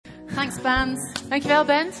Thanks, band. Dankjewel,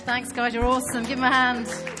 band. Thanks, guys. You're awesome. Give them a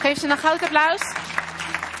hand. Geef ze een goud applaus.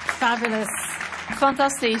 Fabulous.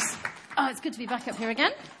 Fantastisch. Oh, it's good to be back up here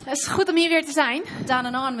again. Het is goed om hier weer te zijn. Dan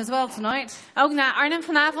and Arnhem as well tonight. Ook naar Arnhem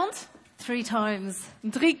vanavond. 3 times.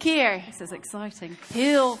 3 keer. This is exciting.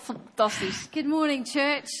 Heel fantastisch. Good morning,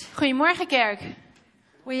 church. Goedemorgen, kerk.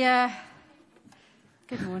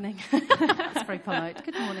 Good morning. That's very polite.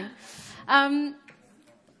 Good morning.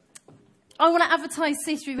 I want to advertise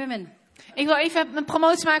C3 Women. Ik wil even een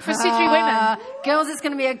promotie maken voor C3 Women. Girls, it's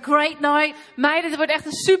going to be a great night. Meiden, het wordt echt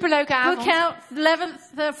een superleuke avond. Book out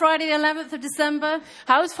Friday the 11th of December.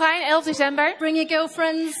 Houd het vrij, 11 december. Bring your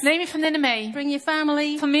girlfriends. Neem je vriendinnen mee. Bring your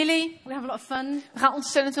family. Familie. We have a lot of fun. We gaan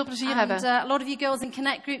ontzettend veel plezier hebben. A lot of you girls in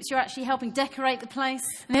Connect groups, you're actually helping decorate the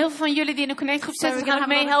place. En heel veel van jullie die in de Connect groep zitten, gaan ook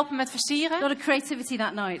meehelpen met versieren. A lot of creativity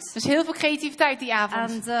that night. Dus heel veel creativiteit die avond.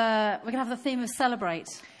 And we're going to have the theme of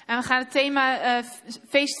celebrate. En we gaan het thema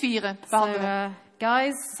feest vieren behandelen.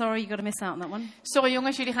 Guys, sorry you got to miss out on that one. Sorry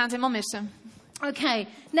jongens, jullie gaan het helemaal missen. Okay,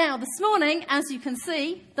 now this morning, as you can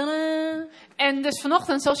see, ta-da, En dus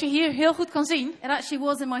vanochtend, zoals je hier heel goed kan zien. it actually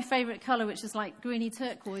was in my favorite color, which is like greeny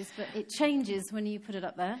turquoise, but it changes when you put it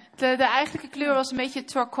up there. De eigenlijke kleur was een beetje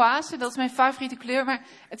turquoise. Dat is mijn favoriete kleur, maar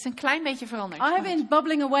het is een klein beetje veranderd. I have been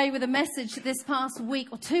bubbling away with a message this past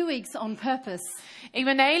week or 2 weeks on purpose. Ik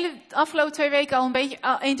ben de afgelopen 2 weken al een beetje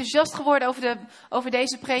enthousiast geworden over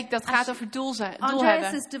deze preek. Dat gaat over doel Andreas hebben.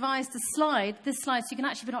 has devised a slide, this slide, so you can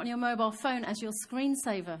actually put it on your mobile phone as your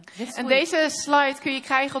screensaver. En deze slide kun je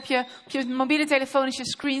krijgen op je mobiele telefoon als je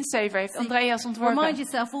screensaver heeft. Andreas ontworpen. Remind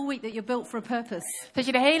yourself all week that you're built for a purpose. Dat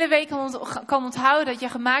je de hele week kan onthouden dat je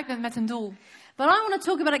gemaakt bent met een doel. But I want to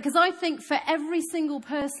talk about it because I think for every single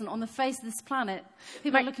person on the face of this planet,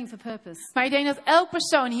 people are looking for purpose. Maar ik denk dat elk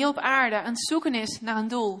persoon hier op aarde aan het zoeken is naar een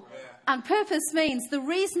doel. And purpose means the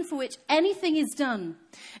reason for which anything is done.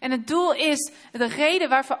 En het doel is de reden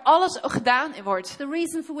waarvoor alles gedaan wordt. The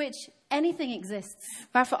reason for which anything exists.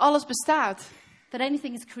 Waarvoor alles bestaat. That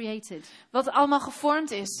anything is created. Wat allemaal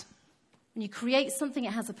gevormd is. When you create something,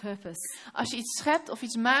 it has a purpose. Als je iets schept of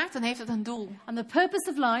iets maakt, dan heeft het een doel. And the purpose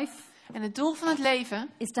of life En het doel van het leven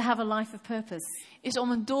is to have a life of purpose. is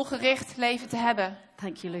om een doelgericht leven te hebben.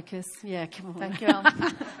 Thank you, Lucas. Yeah, come on. Dankjewel.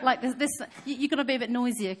 Like this you've got to be a bit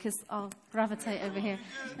noisier because I'll gravitate over here.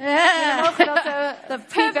 We mogen dat The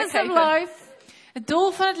purpose of life Het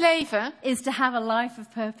doel van het leven is to have a life of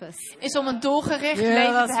purpose. is om een doelgericht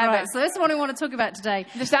leven te hebben. Right. So that's what I want to talk about today.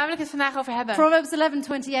 Dus daar wil ik het vandaag over hebben. Proverbs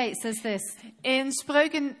 11:28 says this. In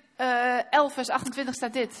Spreuken 11 vers 28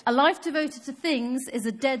 staat dit. A life devoted to things is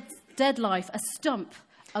a dead life, a stump.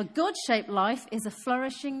 A God-shaped life is a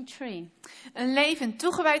flourishing tree. Een leven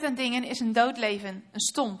toegewijd aan dingen is een dood leven, een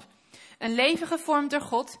stomp. Een leven gevormd door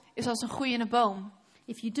God is als een groeiende boom.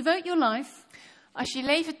 If you devote your life Als je je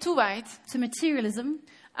leven toewijdt to materialism,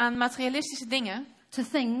 aan materialistische to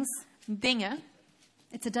things, dingen,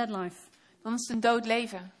 it's a dead life. dan is het een dood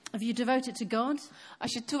leven. If you devote it to God,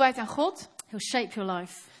 Als je het toewijdt aan God, He'll shape your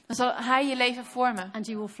life dan zal Hij je leven vormen. and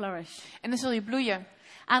you will flourish. En dan zul je bloeien.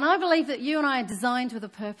 And I believe that you and I are designed with a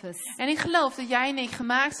purpose. En ik geloof dat jij en ik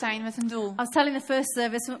gemaakt zijn met een doel. I was telling the first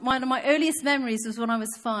service, one of my earliest memories was when I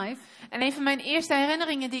was 5. En een van mijn eerste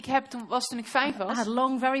herinneringen die ik heb toen ik 5 I was. had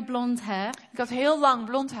long, very blonde hair Ik had heel lang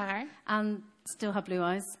blond haar. and still had blue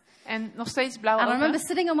eyes. En nog steeds blauwe And I remember ogen.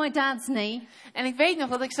 sitting on my dad's knee En ik weet nog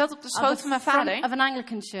dat ik zat op de at schoot the van mijn front vader. of an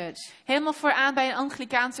Anglican church. Helemaal vooraan bij een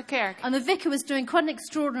Anglikaanse kerk. And the vicar was doing quite an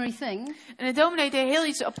extraordinary thing. En de dominee deed heel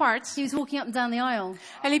iets aparts. He was walking up and down the aisle.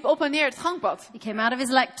 Hij liep op en neer het gangpad. He came out of his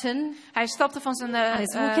lectern. Hij stapte van zijn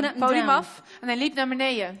he's walking up and podium down. af. En hij liep naar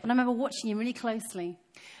beneden. And I remember watching him really closely.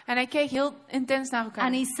 En hij keek heel intens naar elkaar.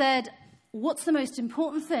 And he said, what's the most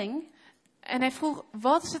important thing En hij vroeg,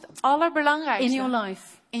 wat is het allerbelangrijkste in your life?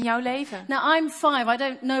 in jouw leven? Now, I'm 5. I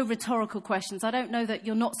don't know rhetorical questions. I don't know that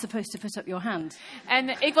you're not supposed to put up your hand. En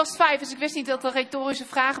ik was 5, dus ik wist niet dat er retorische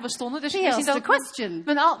vragen bestonden. Dus ik He wist niet asked dat a ik question.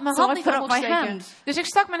 mijn So hand I niet put op up moest my steken. hand. Dus ik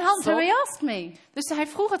stak mijn hand So op. he asked me, Dus hij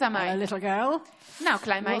vroeg het aan mij. little girl, Nou,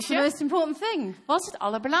 klein what's the meisje, most important thing? wat is het And I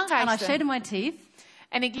allerbelangrijkste? showed him my teeth.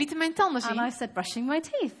 En ik liet hem mijn tanden And zien. I said, brushing my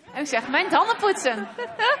teeth. En ik zeg, mijn tanden poetsen.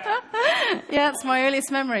 Yeah, that's my earliest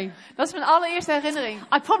memory. Dat is mijn allereerste herinnering.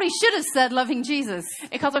 I probably should have said loving Jesus.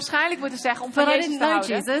 Ik had waarschijnlijk moeten zeggen om van But I Jezus didn't te know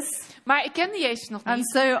houden. Jesus. Maar ik kende Jezus nog And niet.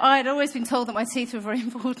 so I had always been told that my teeth were very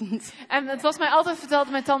important. En het was mij altijd verteld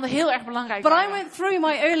dat mijn tanden heel erg belangrijk But I waren. went through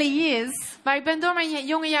my early years Maar ik ben door mijn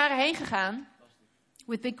jonge jaren heen gegaan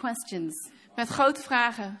with big questions. met grote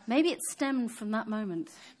vragen. Maybe it stemmed from that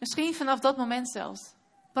moment. Misschien vanaf dat moment zelfs.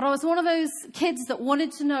 But I was one of those kids that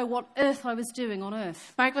wanted to know what earth I was doing on earth.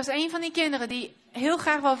 Maar ik was een van die kinderen die heel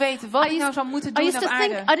graag wel weten wat ik nou zou moeten I doen used op to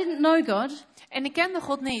think aarde. I didn't know God, En ik kende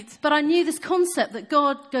God niet. but I knew this concept that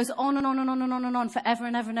God goes on and on and on and on and on forever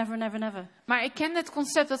and ever and ever and ever and ever. Maar ik kende het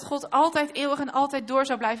concept dat God altijd eeuwig en altijd door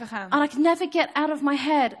zou blijven gaan. And I could never get out of my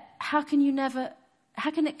head, how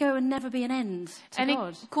can it go and never be an end to En ik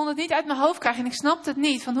God? kon het niet uit mijn hoofd krijgen en ik snapte het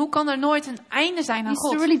niet. Van hoe kan er nooit een einde zijn aan It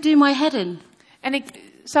used to God? really do my head in. En ik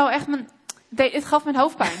zou echt het gaf mijn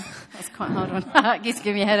hoofdpijn. That's quite a hard one. It used to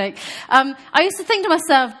give me a headache. I used to think to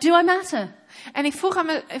myself, do I matter? En ik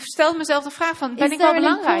stelde mezelf de vraag van, ben Is ik wel there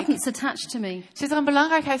an belangrijk? importance attached to me? Zit er een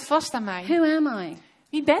belangrijkheid vast aan mij? Who am I?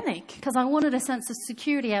 Wie ben ik? Because I wanted a sense of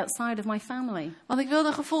security outside of my family. Want ik wilde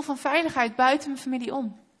een gevoel van veiligheid buiten mijn familie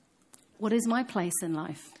om. What is my place in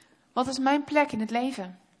life? Wat is mijn plek in het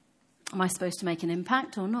leven? Am I supposed to make an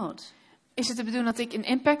impact or not? Is het de bedoeling dat ik een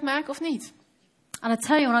impact maak of niet? And I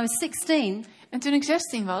tell you, when I was 16 En toen ik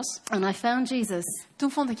 16 was, and I found Jesus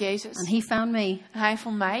toen vond ik Jezus. and he found me, Hij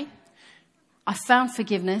vond mij. I found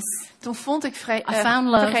forgiveness. Toen vond ik found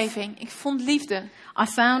love. vergeving. Ik vond liefde. I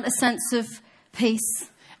found a sense of peace,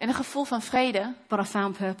 En een gevoel van vrede. but I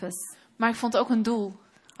found purpose. Maar ik vond ook een doel.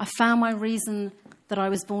 I found my reason that I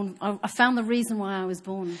was born. I found the reason why I was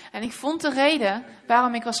born. En ik vond de reden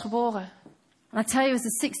waarom ik was geboren. And I tell you, as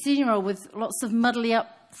a 16-year-old with lots of muddly up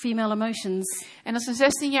female emotions, En als een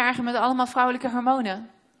 16-jarige met allemaal vrouwelijke hormonen,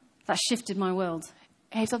 that shifted my world.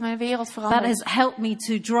 heeft dat mijn wereld That veranderd. has helped me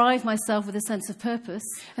to drive myself with a sense of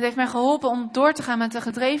purpose Het heeft mij geholpen om door te gaan met een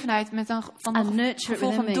gedrevenheid, met een and nurture it gevoel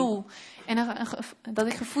within van me. doel. En dat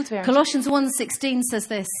ik gevoed werd. Colossians 1:16 says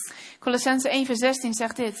this: Colossense 1 vers 16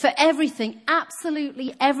 zegt dit. For everything,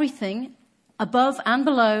 absolutely everything, above and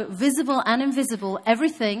below, visible and invisible,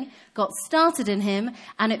 everything got started in him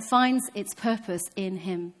and it finds its purpose in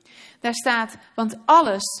him. Daar staat, want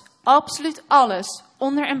alles, absoluut alles,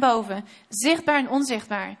 onder en boven, zichtbaar en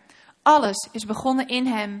onzichtbaar. Alles is begonnen in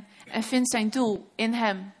hem en vindt zijn doel in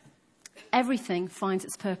hem. Everything finds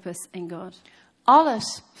its purpose in God.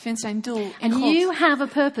 Alles vindt zijn doel in And God. you have a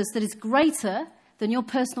purpose that is greater than your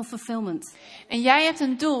personal fulfillment. En jij hebt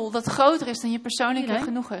een doel dat groter is dan je persoonlijke You know.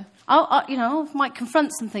 genoegen. I might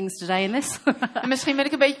confront some things today in this. En misschien ben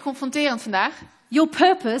ik een beetje confronterend vandaag. Your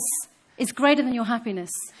purpose is greater than your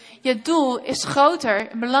happiness. Je doel is groter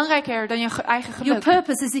en belangrijker dan je eigen Your geluk.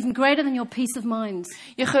 purpose is even greater than your peace of mind.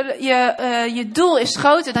 Je doel is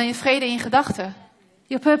groter dan je vrede in je gedachten.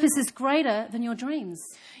 Your purpose is greater than your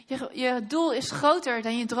dreams. Je doel is groter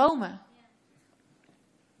dan je dromen.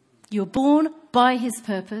 You're born by his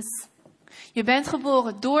purpose Je bent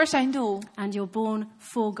geboren door zijn doel. and you're born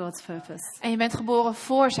for God's purpose. En je bent geboren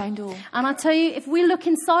voor zijn doel. And I tell you, if we look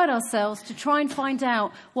inside ourselves to try and find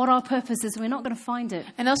out what our purpose is, we're not going to find it.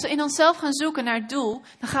 En als we in onszelf gaan zoeken naar het doel,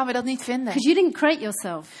 dan gaan we dat niet vinden. Because you didn't create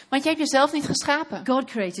yourself. Want je hebt jezelf niet geschapen. God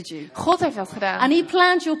created you. God heeft dat gedaan. And he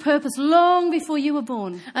planned your purpose long before you were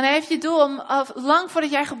born. En hij heeft je doel lang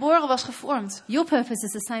voordat jij geboren was gevormd. Your purpose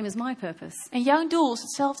is the same as my purpose. En jouw doel is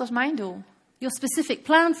hetzelfde als mijn doel. Your specific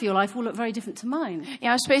plan for your life will look very different to mine.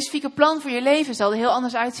 Jouw specifieke plan voor je leven zal er heel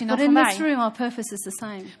anders uitzien dan But voor in this mij. room, our purpose is the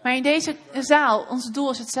same. Maar in deze zaal, ons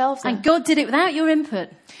doel is hetzelfde. And God did it without your input.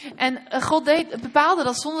 En God bepaalde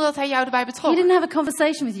dat zonder dat hij jou erbij He betrok. didn't have a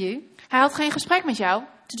conversation with you Hij had geen gesprek met jou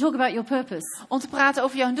to talk about your purpose. om te praten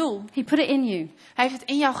over jouw doel. He put it in you Hij heeft het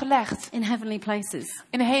in jou gelegd, in heavenly places.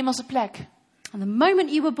 in een hemelse plek. And the moment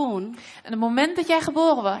you were born, En het moment dat jij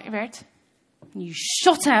geboren werd, you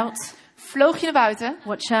shot out. vloog je naar buiten.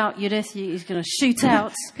 Watch out, Judith, he's going to shoot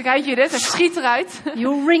out. Kijk uit Judith, hij schiet eruit.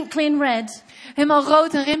 You're wrinkly and red Helemaal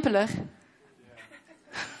rood en rimpelig.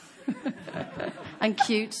 and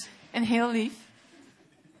cute. En heel lief.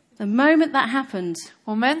 The moment that happened, Op het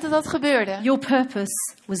moment dat dat gebeurde, your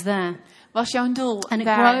purpose was there. was jouw doel And it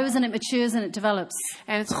daar. grows and it matures and it develops.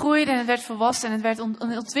 En het groeide en het werd volwassen en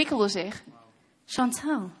het ontwikkelde zich.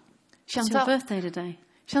 Chantal, it's your Chantal, birthday today.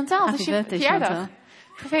 Chantal, het Happy is je birthday, verjaardag. Chantal.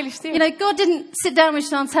 Gefeliciteerd. You know, God didn't sit down with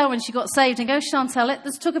Chantal when she got saved and go, Chantal,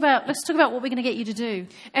 let's talk about what we're going to get you to do.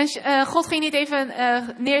 En God ging niet even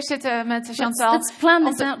neerzitten met Chantal Let's plan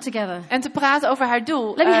om this out together. en te praten over haar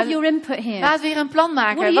doel. Let me have your input here. Laten we weer een plan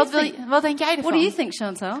maken. What do you Wat denk jij What do you ervan? think,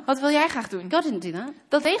 Chantal? Wat wil jij graag doen? God didn't do that.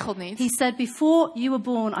 Dat deed God niet. He said, before you were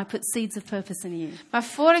born, I put seeds of purpose in you. Maar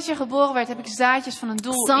voordat je geboren werd, heb ik zaadjes van een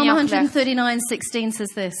doel in Psalm jou gelegd. 139:16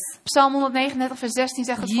 says this. Psalm 139 vers 16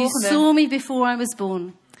 zegt het You volgende. saw me before I was born.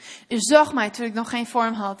 U zag mij toen ik nog geen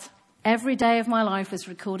vorm had. Every day of my life was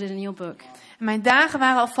recorded in your book. En mijn dagen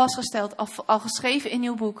waren al vastgesteld, al geschreven in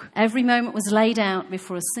uw boek. Every moment was laid out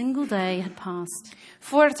before a single day had passed.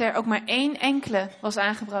 Voordat er ook maar één enkele was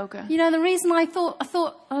aangebroken. You know, the reason I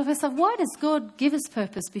thought of myself, why does God give us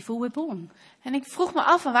purpose before we're born? En ik vroeg me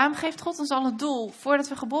af, waarom geeft God ons al een doel voordat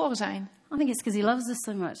we geboren zijn? I think it's because he loves us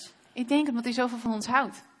so much. Ik denk omdat hij zoveel van ons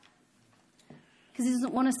houdt. Because he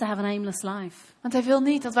doesn't want us to have an aimless life. Want hij wil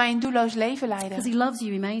niet dat wij een doelloos leven Because leiden. he loves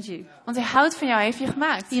you, he made you. Want hij houdt van jou, hij heeft je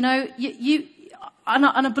gemaakt. You know,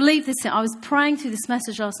 and I believe this. I was praying through this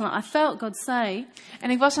message last night. I felt God say, En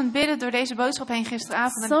ik was aan het bidden door deze boodschap heen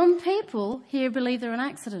gisteravond. some people here believe they're an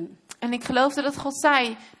accident. En ik geloofde dat God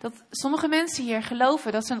zei dat sommige mensen hier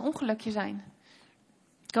geloven dat ze een ongelukje zijn.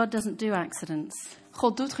 God doesn't do accidents.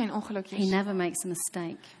 God doet geen He ongelukjes. never makes a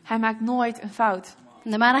mistake. Hij maakt nooit een fout.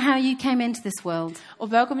 No matter how you came into this world, Op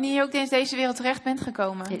welke manier je ook in deze wereld terecht bent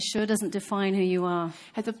gekomen. it sure doesn't define who you are.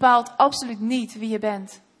 Het bepaalt absoluut niet wie je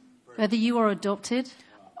bent. Whether you are adopted,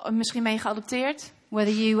 Misschien ben je geadopteerd.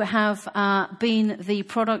 whether you have been the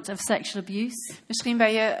product of sexual abuse, Misschien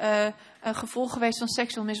ben je een gevolg geweest van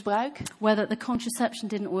seksueel misbruik. whether the contraception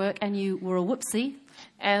didn't work and you were a whoopsie,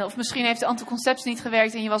 Of misschien heeft de anticonceptie niet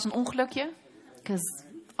gewerkt en je was een ongelukje. because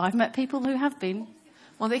I've met people who have been.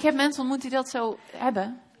 Want ik heb mensen ontmoet die dat zo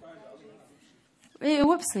hebben. A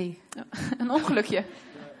whoopsie. Een ongelukje.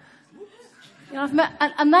 You know, I've met,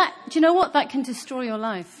 and that, do you know what? That can destroy your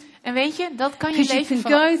life. En weet je, dat kan je Because you leven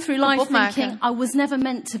can go through life kapot maken. thinking, I was never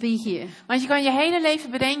meant to be here. Want je kan je hele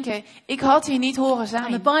leven bedenken, ik had hier niet horen And the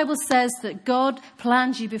zijn. Bible says that God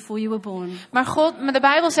planned you before you were born. Maar de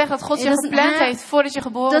Bijbel zegt dat God It je doesn't gepland matter- heeft voordat je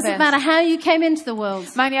geboren Doesn't bent. matter how you came into the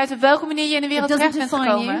world. Maakt niet uit op welke manier je in de wereld It doesn't terecht bent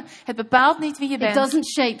define gekomen. you. Het bepaalt niet wie je It bent. doesn't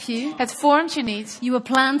shape you. Het vormt je niet. You were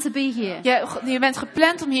planned to be here. Je bent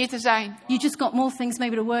gepland om hier te zijn. You just got more things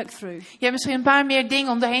maybe to work through. Je hebt misschien een paar meer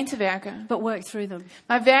dingen om doorheen te werken. But work through them.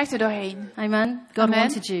 Maar werk er doorheen. Amen. God Amen.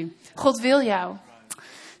 wanted you. God wil jou.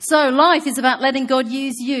 So life is about letting God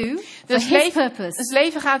use you for Dus his leven, purpose. dus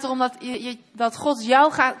leven gaat erom dat God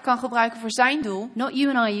jou kan gebruiken voor zijn doel. Not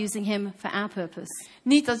you and I using him for our purpose.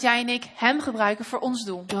 Niet dat jij en ik hem gebruiken voor ons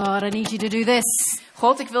doel. God, I need you to do this.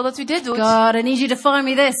 God, ik wil dat u dit doet. God, I need you to find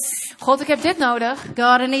me this. God, ik heb dit nodig.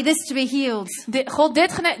 God, I need this to be healed. God,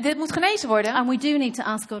 dit moet genezen worden. And we do need to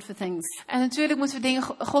ask God for things. En natuurlijk moeten we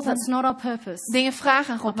That's not our purpose. dingen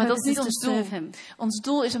vragen aan God, maar dat is Purpose niet is ons to doel. serve him. Ons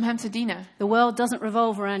doel is om hem te dienen. The world doesn't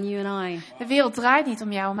revolve around you and I. De wereld draait niet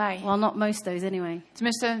om jou en mij. Well, not most days anyway.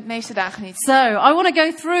 Tenminste, de meeste dagen niet. So, I want to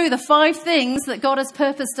go through the 5 things that God has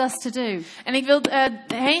purposed us to do. En ik wil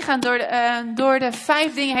heen gaan door de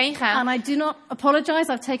 5 dingen heen gaan. And I do not apologize.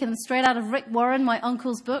 I've taken them straight out of Rick Warren, my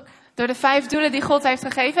uncle's book. Door de 5 doelen die God heeft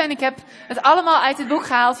gegeven. En ik heb het allemaal uit het boek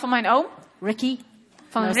gehaald van mijn oom. Ricky.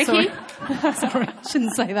 Van No, Ricky. sorry. Sorry, I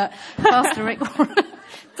shouldn't say that. Pastor Rick Warren.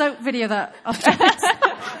 Don't video that after this.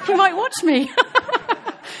 He might watch me.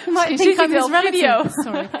 He might Misschien think ziet hij I'm het his wel op video. relative.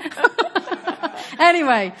 Sorry.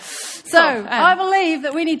 Anyway, so I believe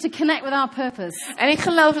that we need to connect with our purpose. En ik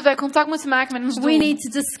geloof dat wij contact moeten maken met ons We doel. need to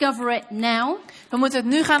discover it now. We moeten het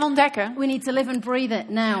nu gaan ontdekken. We need to live and breathe it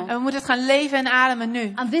now. En we moeten het gaan leven en ademen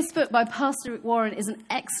nu. And this book by Pastor Rick Warren is an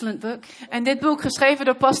excellent book. En dit boek, geschreven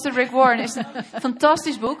door pastor Rick Warren, is een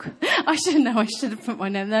fantastisch boek. I should know. I should have put my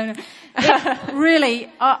name. No. Really,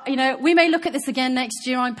 you know, we may look at this again next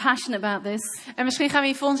year. I'm passionate about this. En misschien gaan we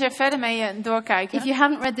hier volgend jaar verder mee doorkijken. If you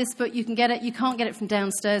haven't read this book, you can get it. You can't get it from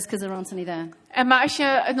downstairs because there aren't any there. Maar als je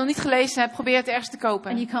het nog niet gelezen hebt, probeer het ergens te And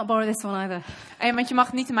kopen. you can't borrow this one either. Want je mag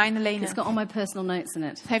het niet de mijne It's lenen. got all my personal notes in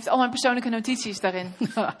it. Het heeft al mijn persoonlijke notities daarin.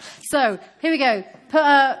 So, here we go.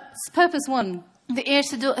 Purpose 1.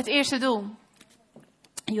 Het eerste doel.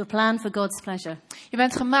 You were planned for God's pleasure. Je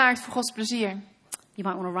bent gemaakt voor Gods plezier. You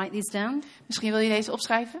might want to write these down. Misschien wil je deze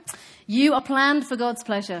opschrijven. You are planned for God's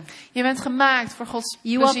pleasure. Je bent gemaakt voor Gods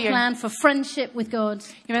You are plezier. planned for friendship with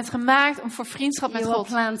God. Je bent gemaakt om voor vriendschap met You are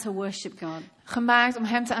God. planned to worship God. Gemaakt om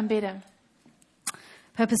hem te aanbidden.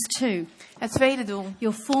 Purpose 2. Het tweede doel.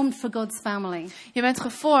 You're formed for God's family. Je bent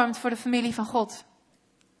gevormd voor de familie van God.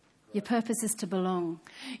 Your purpose is to belong.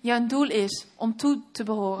 Jouw doel is om toe te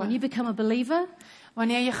When behoren. you become a believer,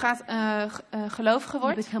 Wanneer je gelovige you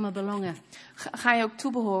wordt, become a belonger. ga je ook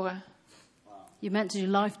toebehoren. You're meant to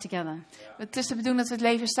do life together. Het is de bedoeling dat we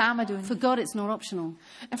het leven samen doen. For God, it's not optional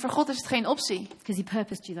En voor God is het geen optie. because He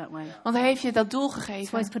purposed you that way. Want hij heeft je dat doel That's why He's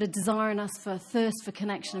gegeven. put a desire in us for a thirst for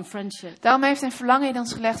connection and friendship. Daarom heeft hij een verlangen in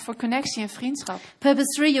ons gelegd voor connectie en vriendschap. Purpose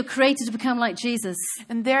 3, you're created to become like Jesus.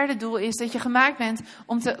 Een derde doel is dat je gemaakt bent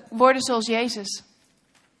om te worden zoals Jezus.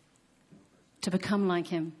 to become like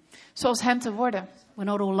him. Zoals hem te worden. We're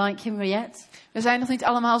not all like him yet. We zijn nog niet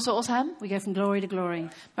allemaal zoals hem. We go from glory to glory.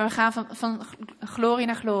 Maar we gaan van glorie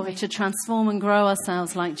naar glorie. To transform and grow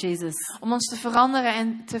ourselves like Jesus. Om ons te veranderen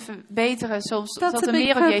en te verbeteren zodat That's we a big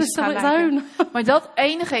meer op Jezus purpose gaan of its lijken. own. Maar dat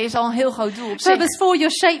enige is al een heel groot doel op zich. Purpose 4, you're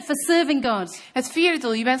shaped for serving God. Het vierde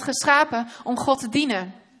doel, je bent geschapen om God te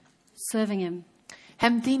dienen. Serving him.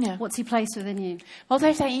 Hem dienen. What's he placed within you? Wat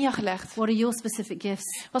heeft hij in je gelegd? What are your specific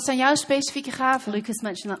gifts? Wat zijn jouw specifieke gaven? Lucas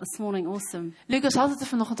mentioned that this morning. Awesome. Lucas had het er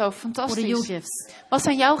vanochtend over. What are your Fantastisch. gifts? Wat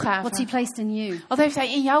zijn jouw What's he gaven? placed in you? Wat heeft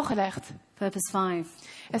hij in jou gelegd? Purpose 5.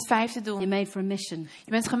 Het vijfde doel. You're made for a mission.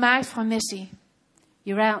 Je bent gemaakt voor een missie.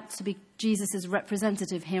 You're out to be Jesus'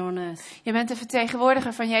 representative here on earth. Je bent de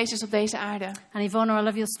vertegenwoordiger van Jezus op deze aarde. And Ivonna, I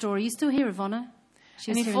love your story. You still here, Ivonna?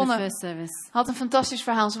 She was En here in the Yvonne- first service. Had een fantastisch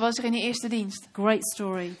verhaal. Ze was er in de eerste dienst. Great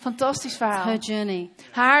story. Fantastisch verhaal. Her journey.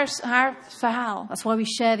 Haar verhaal. That's why we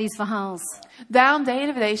share these verhals. Daarom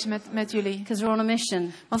delen we deze met jullie. Because we're on a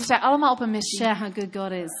mission. Want we zijn allemaal op een missie. Share how good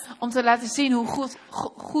God is. Om te laten zien hoe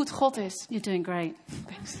goed God is. You're doing great.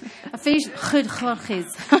 Ephesians, good God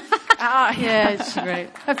is. Yeah, It's great.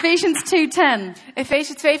 Ephesians 2:10.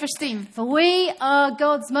 Efeze 2 vers 10. For we are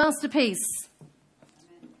God's masterpiece.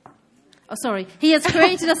 Oh, sorry. He has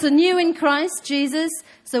created us anew in Christ Jesus,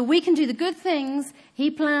 so we can do the good things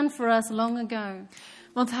He planned for us long ago.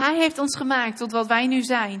 Want hij heeft ons gemaakt tot wat wij nu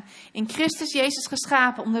zijn. In Christus Jezus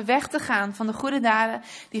geschapen om de weg te gaan van de goede daden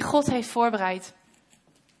die God heeft voorbereid.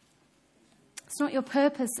 It's not your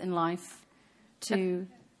purpose in life to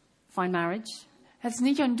find marriage. Het is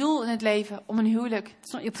niet jouw doel in het leven om een huwelijk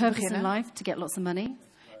It's not your te purpose in beginnen. life to get lots of money.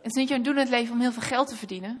 Het is niet jouw doel in het leven om heel veel geld te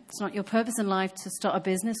verdienen. It's not your purpose in life to start a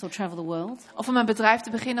business or travel the world. Of om een bedrijf te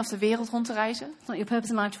beginnen of de wereld rond te reizen. It's not your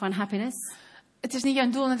purpose in life to find happiness. Het is niet jouw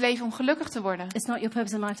doel in het leven om gelukkig te worden. It's not your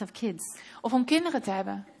purpose in life to have kids. Of om kinderen te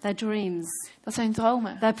hebben. They're dreams. Dat zijn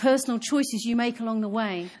dromen. They're personal choices you make along the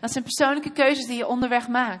way. Dat zijn persoonlijke keuzes die je onderweg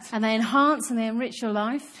maakt. And they enhance and they enrich your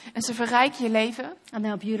life. En ze verrijken je leven. And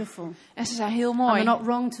they are beautiful. En ze zijn heel And mooi. they're not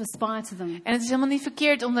wrong to aspire to them. En het is helemaal niet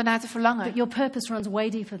verkeerd om daarnaar te But verlangen. your purpose runs way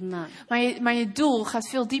deeper than that. Maar je doel gaat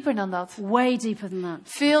veel dieper dan dat. Way deeper than that.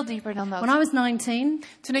 Veel dieper dan When dat. I was 19,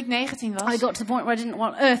 Toen ik 19 I was, got to the point where I didn't know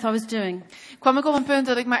what on earth I was doing. kwam ik op een punt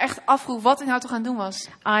dat ik me echt afvroeg wat ik nou toch aan het doen was.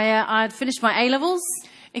 I had finished my A-levels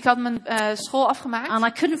Ik had mijn school afgemaakt. and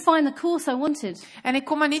I couldn't find the course I wanted. En ik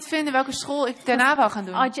kon maar niet vinden welke school ik daarna wou gaan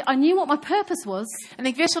doen. I knew what my purpose was, En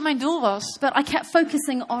ik wist wat mijn doel was. but I kept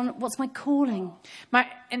focusing on what's my calling,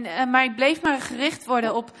 Maar ik bleef maar gericht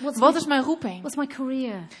worden op wat is mijn roeping? what's my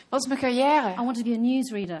career. Wat is mijn carrière? I wanted to be a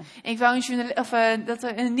newsreader. Ik wou dat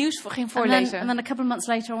er een nieuws ging And voorlezen. then a couple of months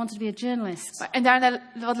later, I wanted to be a journalist. En daarna,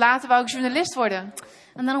 wat later, wou ik journalist worden.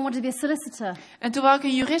 And then I wanted to be a solicitor. En toen wou ik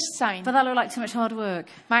een jurist zijn. But that looked like too much hard work.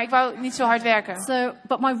 Maar ik wou niet zo hard werken. So,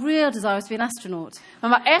 but my real desire was to be an astronaut. Maar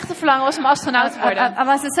mijn echte verlangen was om astronaut te worden. And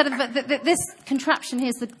as I said, this contraption here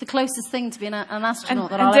is the closest thing to being an astronaut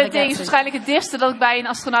that En I'll dit ever ding is get to. waarschijnlijk het dichtste dat ik bij een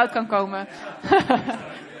astronaut kan komen.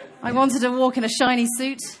 I wanted to walk in a shiny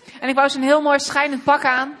suit, En ik wou zo'n heel mooi schijnend pak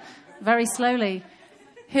aan. very slowly,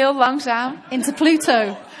 Heel langzaam. into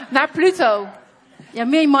Pluto. Naar Pluto. Yeah,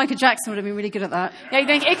 me and Michael Jackson would have been really good at that. Ja, ik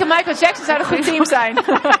denk, ik en Michael Jackson zouden een goed team zijn.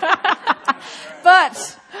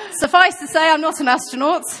 But suffice to say, I'm not an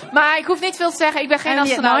astronaut. Maar ik hoef niet veel te zeggen, ik ben geen Only at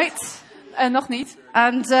astronaut. night. Nog niet.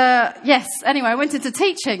 And yes, anyway, I went into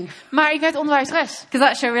teaching Maar ik werd onderwijzeres. because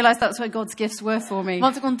actually I realized that's what God's gifts were for me.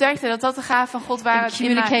 Want ik ontdekte dat dat de gaven van God In waren in mij.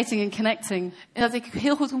 communicating and connecting, En dat ik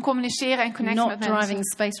heel goed kon communiceren en connecten not met mensen. driving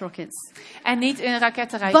space rockets. En niet in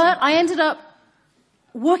raketten reizen. But I ended up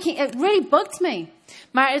working, it really bugged me.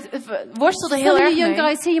 Maar het worstelde Some heel of you erg young mee.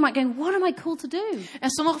 guys here, you might go, what am I called to do? En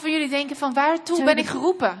sommigen van jullie denken van waartoe ben ik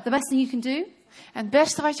geroepen? The best thing you can do En het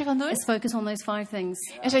beste wat je kan doen is focus on those 5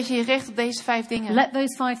 things. is dat je je richt op deze 5 dingen. Let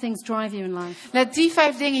those 5 things drive you in life. Let die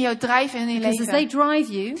 5 dingen jou drijven in je Because as they leven.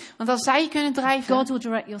 drive you, Want als zij je kunnen drijven, God will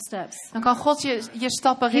direct your steps. dan kan God je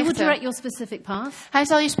stappen He will direct richten. your specific path. Hij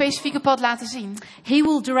zal je specifieke pad laten zien. He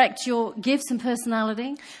will direct your gifts and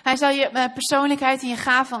personality. Hij zal je persoonlijkheid en je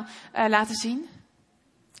gaven laten zien.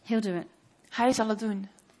 He'll do it. Hij zal het doen.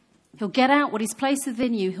 He'll get out what he's placed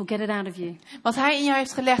within you. He'll get it out of you. Wat hij in jou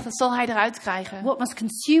heeft gelegd, dat zal hij eruit krijgen. What must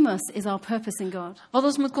consume us is our purpose in God. Wat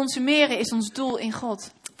ons moet consumeren is ons doel in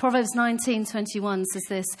God. Proverbs 19:21 says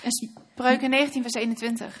this. En Spreuken 19 vers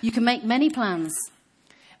 21. You can make many plans.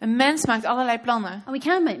 Een mens maakt allerlei plannen. And we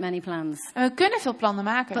can make many plans. En we kunnen veel plannen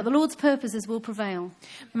But maken. the Lord's purposes will prevail.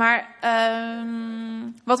 Maar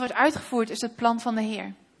wat wordt uitgevoerd is het plan van de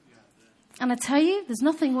Heer. And I tell you, there's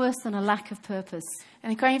nothing worse than a lack of purpose. En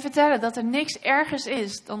ik kan je vertellen dat er niks ergers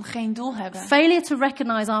is dan geen doel hebben. Failure to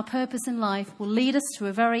recognize our purpose in life will lead us to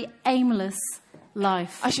a very aimless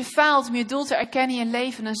life. Als je faalt om je doel te erkennen in je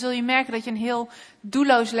leven, dan zul je merken dat je een heel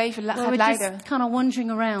doelloos leven Where gaat we're leiden. just kind of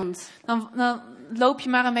wandering around. Dan loop je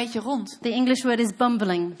maar een beetje rond. The English word is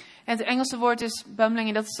bumbling. En het Engelse woord is bumbling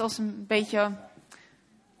en dat is als een beetje...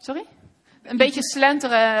 Sorry? Een beetje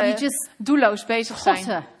slenteren, You just doelloos bezig zijn.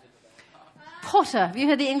 potter. Potter. Have you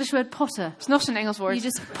heard the English word potter? Dat is nog zo'n Engels woord. You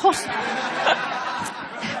just potter.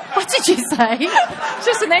 What did you say? It's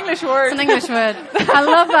just an English word. It's an English word. I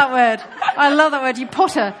love that word. I love that word. You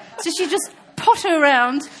potter. So you just potter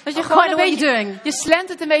around. Dat je I gewoon quite een know what beetje, you're doing. je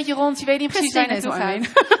slentert een beetje rond, je weet niet precies waar je Christine knows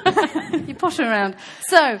naartoe what I gaat. mean. You potter around.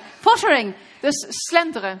 So, pottering. Dus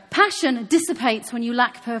slenteren. Passion dissipates when you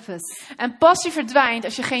lack purpose. En passie verdwijnt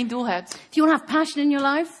als je geen doel hebt. If you want to have passion in your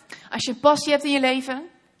life, Als je passie hebt in je leven,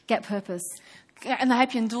 get purpose. ja, en dan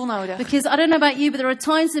heb je een doel nodig. Because I don't know about you, but there are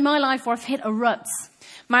times in my life where I've hit a rut.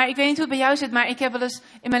 Maar ik weet niet hoe het bij jou zit, maar ik heb wel eens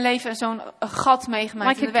in mijn leven zo'n gat meegemaakt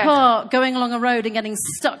Like in de a weg. car going along a road and getting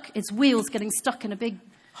stuck, its wheels getting stuck in a big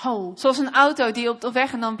hole. Zoals een auto die op de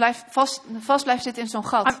weg en dan vast blijft zitten in zo'n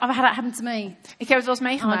gat. I've had that happen to me. Ik heb het wel eens I'm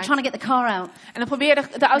meegemaakt. trying to get the car out. En dan probeer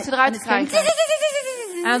je de auto eruit te And it's going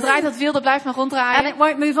krijgen. En dan draait dat wiel, dat blijft maar and ronddraaien. it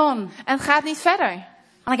won't move on. En het gaat niet verder.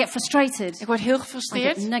 And I get frustrated. Ik word heel I get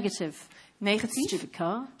gefrustreerd. negative. Negatief. Stupid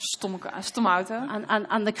car. Stomme auto.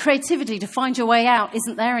 And the creativity to find your way out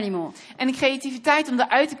isn't there anymore. En de creativiteit om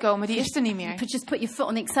eruit te komen, die is er niet meer. Just put your foot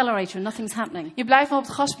on the accelerator and nothing's happening. Je blijft maar op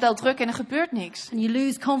het gaspedaal drukken en er gebeurt niks. And you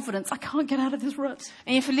lose confidence. I can't get out of this rut.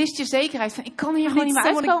 En je verliest je zekerheid van, ik kan hier I gewoon need niet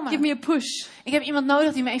meer someone to give uitkomen. me a push. Ik heb iemand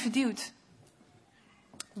nodig die me even duwt.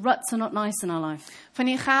 Ruts are not nice in our life. Van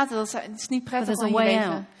die gaten, dat is niet prettig But in there's je a way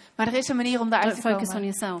leven. out. Maar er is een manier om daaruit Don't te focus on komen.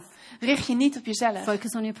 yourself. Richt je niet op jezelf,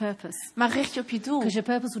 Focus on your purpose. maar richt je op je doel. Because your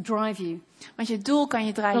purpose will drive you. Want je doel kan je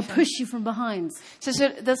It'll drijven. push you from behind.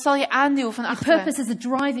 Dat zal je aanduwen van Your achteren. purpose is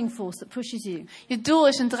a driving force that pushes you. Je doel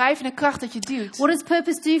is een drijvende kracht dat je duwt. What does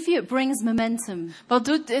purpose do for you? It brings momentum. Wat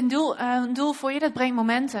doet een doel voor je? Dat brengt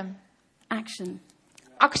momentum. Action.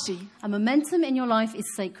 Actie. A momentum in your life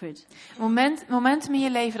is sacred. Momentum in je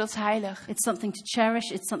leven, dat is heilig. It's something to cherish.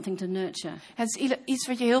 It's something to nurture. Het is iets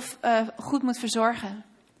wat je heel goed moet verzorgen.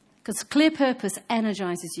 Because clear purpose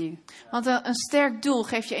energizes you. Want een sterk doel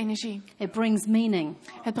geeft je energie. It brings meaning.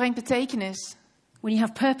 Het brengt betekenis. When you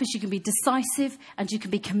have purpose, you can be decisive and you can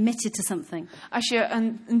be committed to something. Als je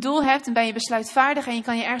een doel hebt, dan ben je besluitvaardig en je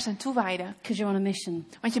kan je ergens aan toewijden. Because you're on a mission.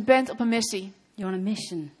 Want je bent op een missie. You're on a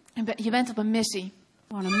mission. Je bent op een missie.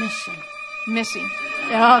 You're on a mission. Missie.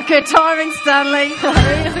 Oh, good timing, Stanley.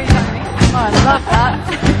 Hele goede timing. Oh, I love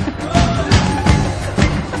that.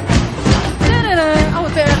 Oh,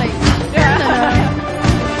 a bit early.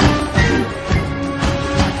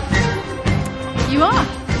 You are.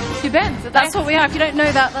 Je bent. That's what we are. If you don't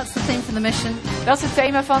know that, that's the theme for the mission. Dat is het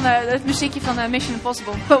thema van het muziekje van Mission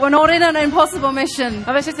Impossible. But we're not in an impossible mission.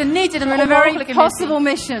 Maar we zitten niet in een We're in a very onmogelijke missie. possible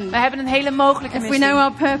mission. We hebben een hele mogelijke If we missie. know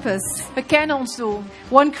our purpose. We kennen ons doel.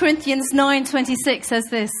 1 Corinthians 9:26 says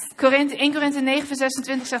this. 1 Korinthe 9 vers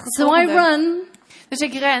 26 zegt het So I volgende. run Dus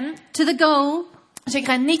ik ren. to the goal Dus ik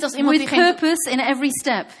ren niet als iemand die with geen... purpose in every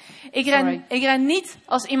step. Ik ren niet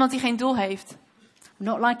als iemand die geen doel heeft.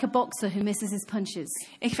 Not like a boxer who misses his punches.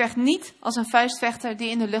 Ik vecht niet als een vuistvechter die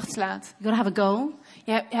in de lucht slaat. You've got to have a goal.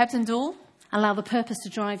 Je hebt een doel. Allow the purpose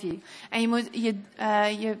to drive you. En je moet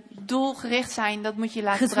je doel gericht zijn. Dat moet je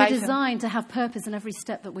laten Because we're drijven. designed to have purpose in every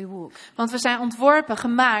step that we walk. Want we zijn ontworpen,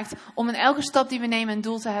 gemaakt om in elke stap die we nemen een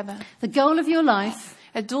doel te hebben. The goal of your life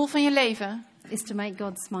Het doel van je leven is to make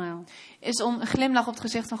God smile. is om een glimlach op het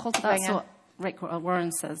gezicht van God te That's brengen. what Rick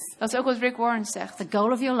Warren says. Dat is ook wat Rick Warren zegt. The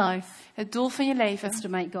goal of your life Het doel van je leven is to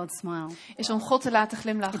make God smile. is om God te laten It's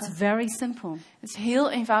glimlachen. very simple. Het is heel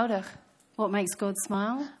eenvoudig. What makes God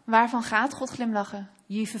smile? Waarvan gaat God glimlachen?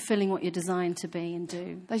 You fulfilling what you're designed to be and do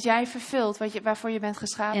Dat jij vervult waarvoor je bent in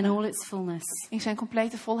geschapen. all its fullness. In zijn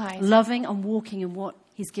complete volheid. Loving and walking in what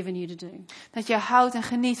He's given you to do. Dat je houdt en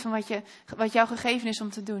geniet van wat jou gegeven is om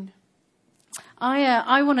te doen.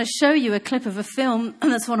 I want to show you a clip of a film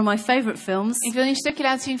that's one of my favorite films Ik wil je een stukje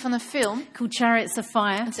laten zien van een film. called Chariots of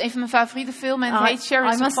Fire. Het is een van mijn favoriete films en het heet I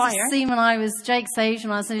Chariots of must have Fire. seen when I was Jake's age,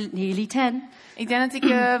 when I was nearly 10. Ik denk dat ik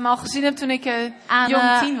hem al gezien heb toen ik And,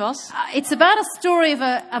 jong 10 was. It's about a story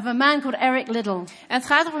of a man called Eric Liddell. En het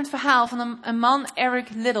gaat over het verhaal van een man, Eric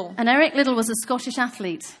Liddell. And Eric Liddell was a Scottish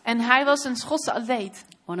athlete. En hij was een Schotse atleet.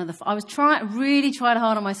 I was really tried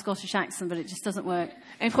hard on my Scottish accent, but it just doesn't work.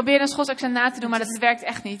 En ik probeerde een Schots accent na te doen, maar dat werkt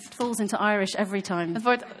echt niet. It falls into Irish every time.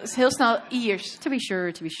 Het is heel snel Iers. To be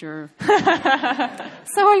sure.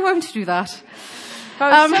 So I won't do that. Ik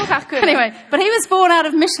wou het zo graag kunnen. Anyway, but he was born out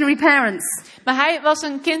of missionary parents Maar hij was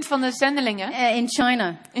een kind van de zendelingen in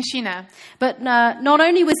China. in China. But not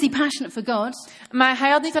only was he passionate for God, Maar hij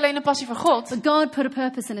had niet alleen een passie voor God, but God put a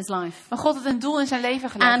purpose in his life. maar God had een doel in zijn leven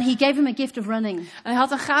gelegd. And he gave him a gift of running. En hij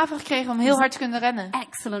had een gave gekregen om heel hard te kunnen rennen.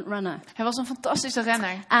 Excellent runner. Hij was een fantastische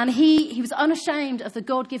renner. And he was unashamed of the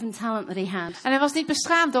God-given talent that he had. En hij was niet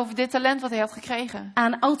beschaamd over dit talent wat hij had gekregen.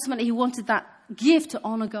 And ultimately he wanted that gift to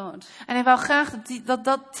honor God. En hij wou graag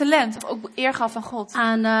dat talent ook eer gaf aan God.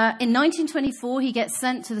 And in 1924 he gets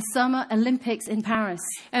sent to the Summer Olympics in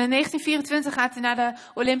Paris. En in 1924 gaat hij naar de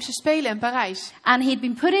Olympische Spelen in Parijs. And he'd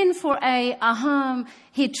been put in for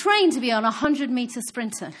he had trained to be on a 100-meter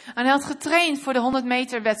sprinter. En hij had getraind voor de 100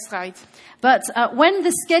 meter wedstrijd. But when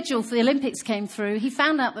the schedule for the Olympics came through, he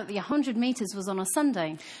found out that the 100 meters was on a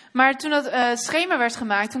Sunday. Maar toen het schema werd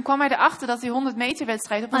gemaakt, toen kwam hij erachter dat die 100 meter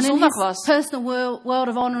wedstrijd op een And in zondag his was. personal world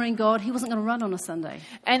of honoring God, he wasn't going to run on a Sunday.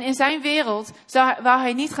 En in zijn wereld wou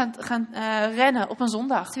hij niet gaan rennen op een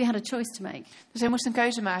zondag. So he had a choice to make. Dus hij moest een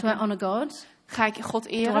keuze Do I maken. honor God? Ga ik God Do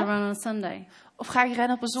I eren run on a Sunday? of ga ik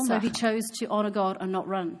rennen op een So zondag? he chose to honor God and not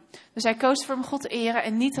run. Dus hij koos voor om God te eren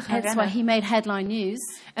en niet te gaan That's why rennen. he made headline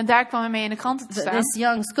news En daar kwam hij mee in de kranten te that staan. this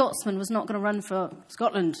young Scotsman was not going to run for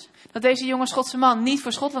Scotland. Dat deze jonge Schotse man niet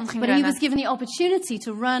voor Schotland ging But he was rennen. given the opportunity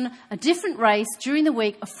to run a different race during the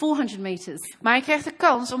week of 400 meters. Maar hij kreeg de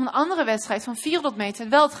kans om een andere wedstrijd van 400 meter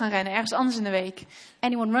wel te gaan rennen, ergens anders in de week.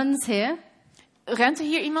 Anyone runs here, Rent er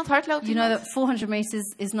hier iemand? Hardloopt you know iemand? that 400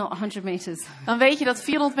 meters is not 100 meters. Dan weet je dat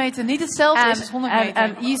 400 meter niet hetzelfde is als 100 meter.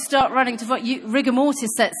 And you start running to rigor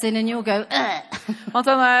mortis sets in and you'll go, Want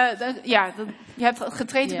je hebt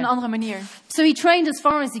getraind op een andere manier. So he trained as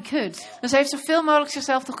far as he could. Dus hij heeft zoveel mogelijk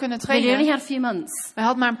zichzelf toch kunnen But he only trainen. had a few months. Hij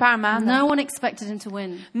had maar een paar maanden. No one expected him to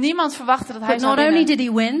win. Niemand verwachtte dat hij But zou not only winnen. did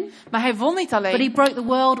he win, Maar hij won niet but he alleen. broke the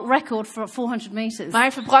world record for 400 meters. Maar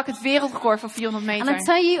hij verbrak het wereldrecord van 400 And I meter.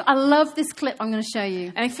 tell you, I love this clip I'm going to show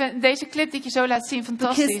you. En ik vind deze clip die ik je zo laat zien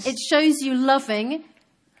Because fantastisch. it shows you loving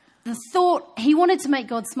the thought. He wanted to make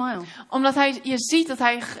God smile. Omdat je ziet dat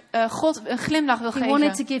hij God een glimlach wil He wanted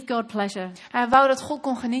geven. to give God pleasure. Hij wou dat God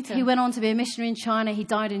kon He genieten. went on to be a missionary in China. He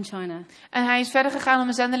died in China. En hij is verder gegaan om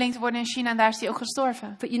een zendeling te worden in China en daar is hij ook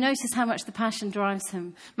gestorven. But you notice how much the passion drives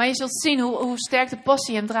him. Maar je zult zien hoe sterk de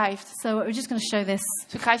passie hem drijft. So we're just going to show this.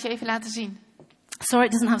 Dus ik ga het je even laten zien. Sorry,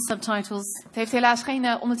 it doesn't have subtitles. Het heeft helaas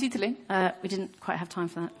geen ondertiteling. We didn't quite have time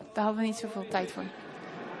for that. Daar hadden we niet zoveel tijd voor.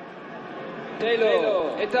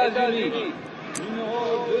 Taylor, États-Unis,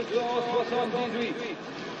 numéro 278.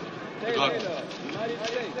 Good luck.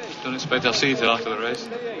 Don't expect I'll see you till after the race.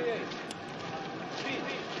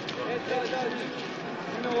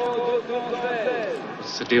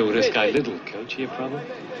 What's the deal with this guy Little, coach? He a problem?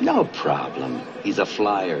 No problem. He's a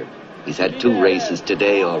flyer. He's had 2 races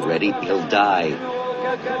today already. He'll die.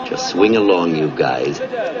 Just swing along, you guys,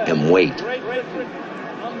 and wait.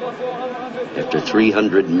 After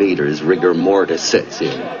 300 meters, rigor mortis sets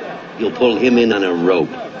in. You'll pull him in on a rope.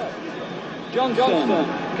 Johnson,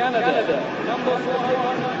 Canada, number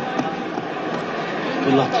 400.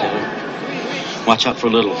 Good luck, Taylor. Watch out for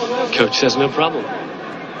Little. Coach says no problem.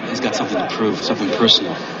 He's got something to prove, something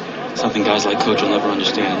personal. Something guys like Coach will never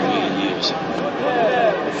understand in a million years.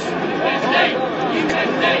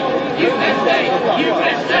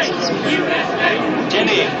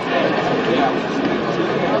 Jenny!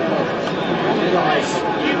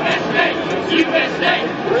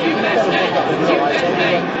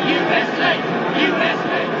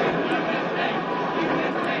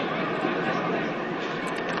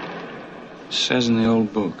 It says in the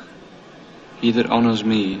old book, he that honors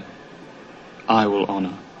me, I will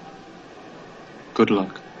honor. Good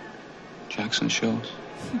luck. Jackson Shows.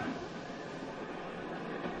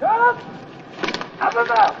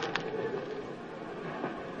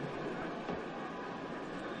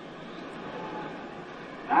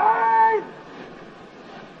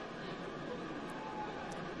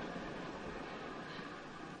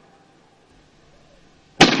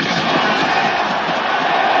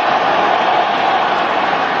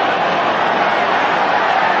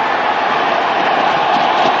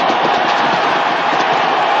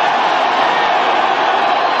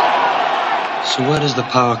 So where does the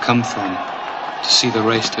power come from to see the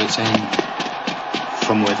race to its end?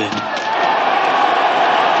 From within.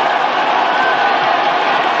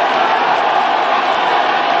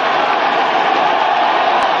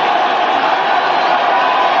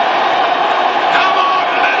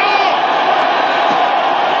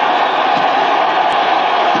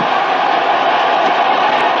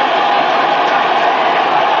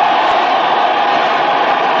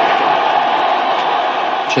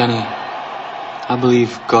 Jenny, I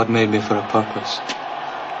believe God made me for a purpose.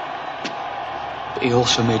 But he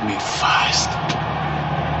also made me fast.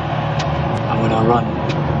 And when I run,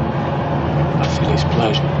 I feel his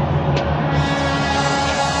pleasure.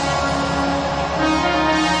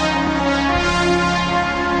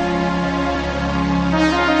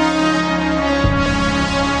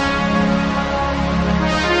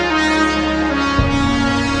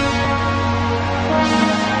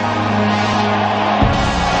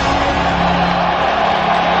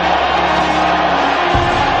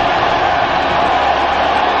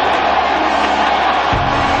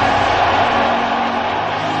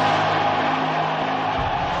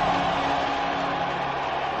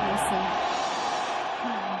 Awesome.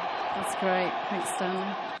 That's great. Thanks,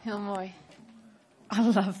 Stanley. Heel mooi. I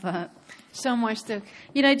love that. Zo'n mooi stuk.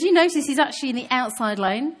 You know, do you notice he's actually in the outside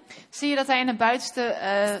lane? Zie je dat hij in het buitenste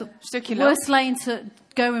stukje loopt? Worst lane to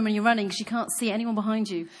go in when you're running because you can't see anyone behind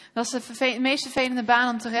you. Dat is de meest vervelende baan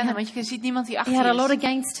om te rennen, want je ziet niemand die He achter had je a lot is.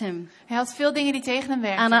 against him. Hij had veel dingen die tegen hem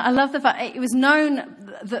werkten. And I love the fact it was known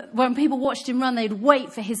that when people watched him run, they'd wait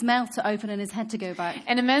for his mouth to open and his head to go back.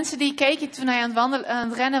 En de mensen die keken toen hij aan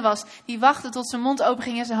het rennen was, die wachten tot zijn mond open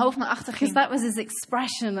ging en zijn hoofd naar achter Because ging. that was his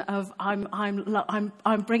expression of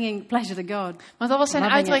I'm bringing pleasure to God. Want dat was zijn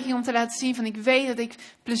Loving uitdrukking om te laten zien van ik weet dat ik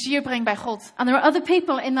plezier breng bij God. And there are other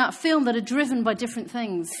people in that film that are driven by different things.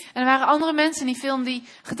 En er waren andere mensen in die film die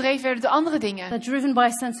gedreven werden door andere dingen. They're driven by a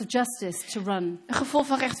sense of justice to run Een gevoel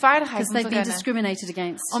van rechtvaardigheid because om they've te been rennen. discriminated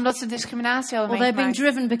against. Omdat ze discriminatie Or hadden they've been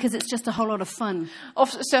meegemaakt. driven because it's just a whole lot of fun. Of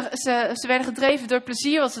ze werden gedreven door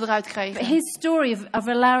plezier wat ze eruit But kregen. his story of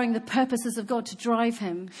allowing the purposes of God to drive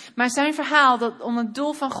him Maar zijn verhaal om het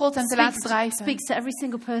doel van God hem te laten drijven, speaks to every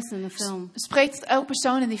single person in the film. spreekt tot elke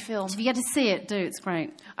persoon in die film. If you get to see it, do. It's great.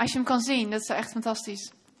 Als je hem kan zien, dat is echt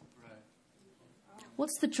fantastisch.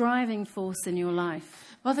 What's the driving force in your life?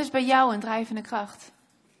 Wat is bij jou een drijvende kracht?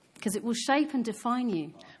 Because it will shape and define you.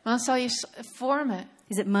 Want dan zal je vormen.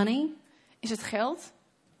 Is it money? Is het geld?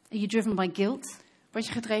 Are you driven by guilt? Word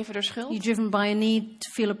je gedreven door Are you schuld? driven by a need to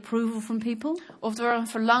feel approval from people? Of door een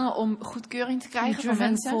verlangen om goedkeuring te Are you krijgen van driven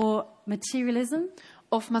mensen? for materialism?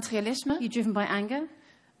 Of Are materialisme? you driven by anger?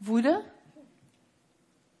 Woede?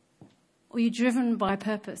 Or are you driven by a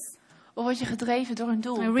purpose? Of word je gedreven door een I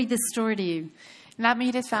doel? read this story to you. Laat me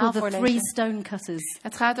je dit verhaal Called the 3 voorlezen. stone cutters.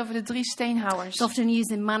 Het gaat over de 3 steenhouwers. It's often used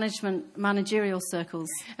in managerial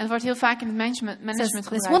circles. En het wordt heel vaak in het management It says,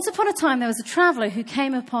 gebruikt. once upon a time there was a traveler who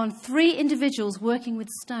came upon 3 individuals working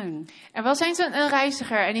with stone. Er was eens een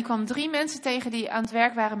reiziger en die kwam 3 mensen tegen die aan het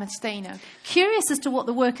werk waren met stenen. Curious as to what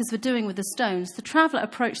the workers were doing with the stones, the traveler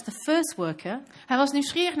approached the first worker Hij was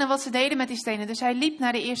nieuwsgierig naar wat ze deden met die stenen, dus hij liep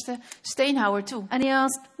naar de eerste steenhouwer toe. and he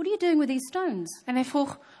asked, "What are you doing with these stones?" En hij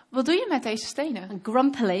vroeg, wat doe je met deze stenen? And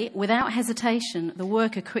grumpily, without hesitation, the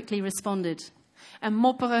worker quickly responded, En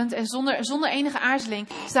mopperend en zonder enige aarzeling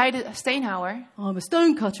zei de steenhouwer, "I'm a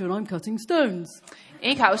stone cutter and I'm cutting stones."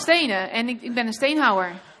 ik hou stenen en ik ben een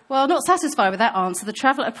steenhouwer. Well, not satisfied with that answer, the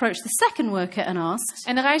traveler approached the second worker and asked,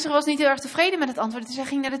 En de reiziger was niet heel erg tevreden met het antwoord, dus hij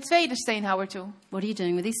ging naar de tweede steenhouwer toe. "What are you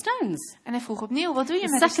doing with these stones?" En hij vroeg opnieuw, wat doe je The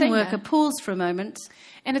met de second stenen? worker paused for a moment.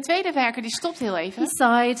 En de tweede werker die stopt heel He even.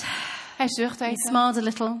 sighed, Hij zucht he even, smiled a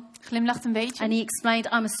little, glimlacht een beetje. and he explained,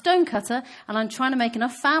 "I'm a stone cutter and I'm trying to make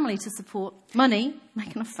enough family to support money. Make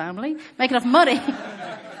enough family? Make enough money."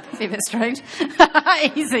 It's a bit strange.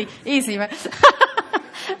 easy, mate.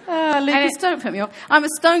 Lucas, don't put me off. I'm a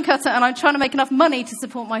stone cutter and I'm trying to make enough money to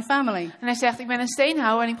support my family. En hij zegt, ik ben een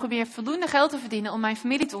steenhouwer en ik probeer voldoende geld te verdienen om mijn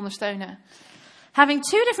familie te ondersteunen. Having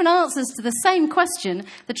 2 different answers to the same question,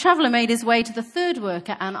 the traveller made his way to the third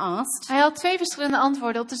worker and asked, Hij had 2 verschillende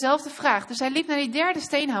antwoorden op dezelfde vraag. Dus hij liep naar die derde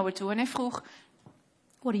steenhouwer toe en hij vroeg,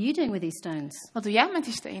 "What are you doing with these stones?" wat doe jij met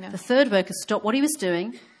die stenen? The third worker stopped what he was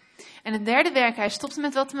doing. En de derde werker, hij stopte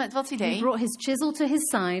met wat hij He deed. brought his chisel to his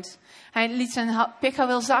side Hij liet zijn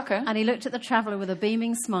pikhouweel zakken and he looked at the traveller with a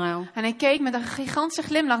beaming smile en hij keek met een gigantische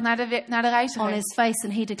glimlach naar de on reiziger. his face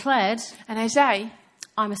and he declared, En hij zei,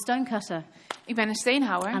 "I'm a stone cutter ik ben een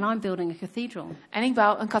steenhouwer and I'm building a cathedral." en ik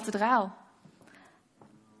bouw een kathedraal.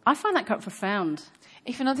 I find that quite profound.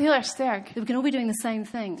 Ik vind dat heel erg sterk. We can all be doing the same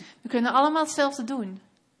thing. We kunnen allemaal hetzelfde doen.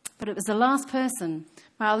 But it was the last person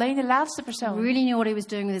Maar alleen de laatste who persoon, really knew what he was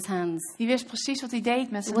doing with his hands. die wist precies wat hij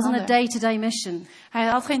deed met It zijn wasn't a handen. day-to-day mission. Hij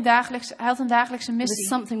had een dagelijkse It was missie.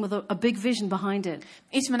 something with a big vision behind it.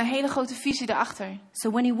 Iets met een hele grote visie erachter.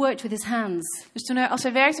 So when he worked with his hands, Dus als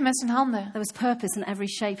hij werkte met zijn handen, there was purpose in every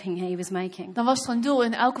shaping he was making. dan was er een doel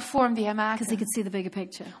in elke vorm die hij Because he maakte. could see the bigger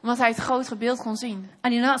picture. Omdat hij het grotere beeld kon zien.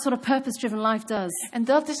 And you know, that's what a purpose-driven life does. En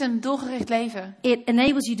dat is een doelgericht leven. It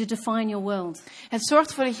enables you to define your world. Het zorgt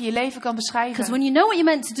ervoor dat je je leven kan Because beschrijven. when you know what you're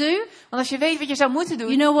meant to do, Want als je weet wat je zou moeten doen,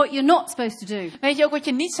 you know what you're not supposed to do. weet je ook wat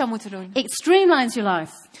je niet zou moeten doen. It streamlines your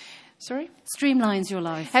life. Sorry? Streamlines your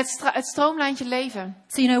life. Het stroomlijnt je leven.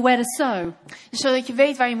 So you know where to sow. Dus zodat je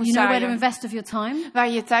weet waar je moet You know where to zaaien. invest of your time. Waar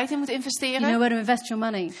je je tijd in moet You investeren. know where to invest your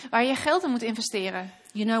money. Waar je je geld in moet investeren.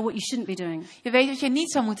 You know what you shouldn't be doing. Je weet wat je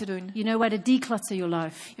niet zou moeten doen. You know where to declutter your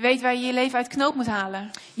life. Je weet waar je je leven uit knoop moet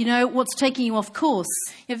halen. You know what's taking you off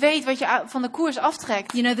course. Je weet wat je van de koers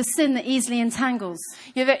aftrekt. You know the sin that easily entangles.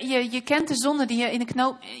 Je kent de zonde die je in de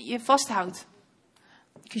knoop je vasthoudt.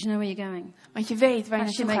 Because you know where you're going. Want je weet waar je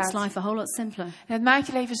Actually naartoe makes gaat. life a whole lot simpler. En het maakt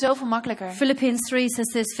je leven zoveel makkelijker. Philippians 3 says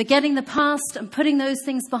this, forgetting the past and putting those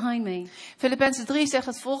things behind me. Filippenzen 3 zegt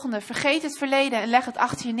het volgende. Vergeet het verleden en leg het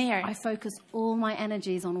achter je neer. I focus all my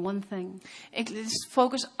energies on one thing. Ik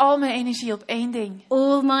focus al mijn energie op één ding.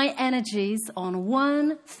 All my energies on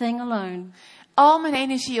one thing alone. Al mijn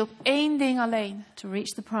energie op één ding alleen. To reach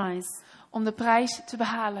the prize. Om de prijs te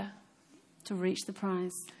behalen. To reach the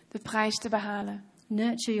prize. De prijs te behalen.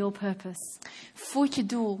 Nurture your purpose. Voed je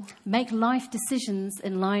doel. Make life decisions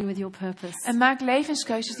in line with your purpose. En maak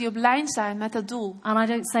levenskeuzes die op lijn staan met dat doel. And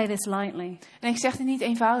I don't say this lightly. En ik zeg dit niet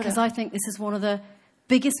eenvoudig. Because I think this is one of the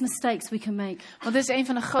biggest mistakes we can make. Want dit is een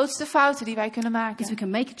van de grootste fouten die wij kunnen maken. Is we can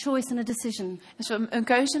make a choice and a decision. Dus we een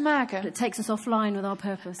keuze But maken. it takes us offline with our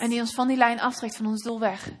purpose. En die ons van die lijn aftrekt van ons doel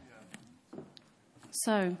weg.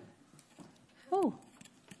 So, oh,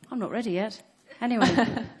 I'm not ready yet. Anyway,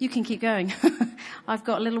 you can keep going. I've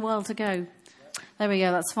got a little while to go. There we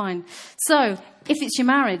go, that's fine. So, if it's your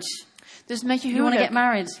marriage, Dus met je you want to get huwelijk.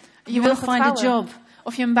 married, Je you wil want to find a trouwen. job,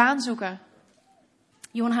 Of je een baan zoeken.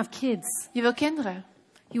 you want to have kids, Je wil kinderen.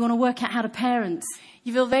 you want to work out how to parent,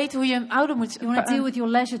 Je wil weten hoe je een ouder moet... you want to deal with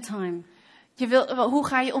your leisure time, Hoe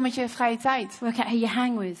ga je om met je vrije tijd? work out who you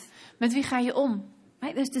hang with. Met wie ga je om?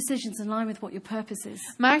 Make those decisions in line with what your purpose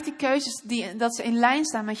is. Maak die keuzes dat ze in lijn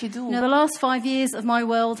staan met je doel. You know, the last 5 years of my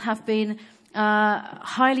world have been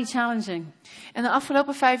highly challenging En de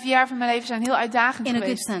afgelopen 5 jaar van mijn leven zijn heel uitdagend in a good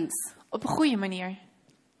geweest. sense. Op een goede manier.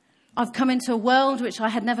 I've come into a world which I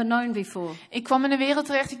had never known before. Ik kwam in een wereld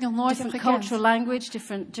terecht die ik nog nooit heb Different gekend. cultural language,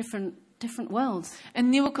 different world. Een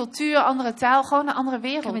nieuwe cultuur, andere taal, gewoon een andere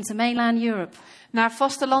wereld. Coming to mainland Europe. Naar het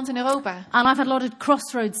vasteland in Europa. And I've had a lot of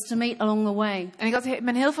crossroads to meet along the way. En ik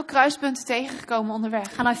ben heel veel kruispunten tegengekomen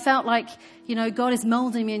onderweg. And I felt like, you know, God is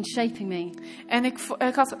molding me and shaping me. En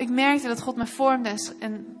ik merkte dat God me vormde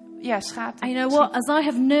en schaapte. And you know what? As I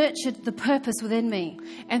have nurtured the purpose within me,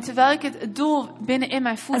 En terwijl ik het doel binnenin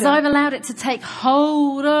mij as voedde. I've allowed it to take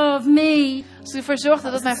hold of me, Als ik ervoor zorgde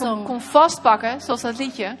dat het mij Song. kon vastpakken, zoals dat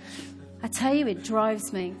liedje. I tell you, it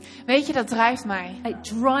drives me. Weet je, dat drijft mij. It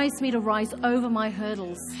drives me to rise over my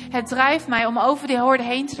hurdles. Het drijft mij om over die horde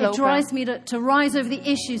heen te It lopen. drives me to rise over the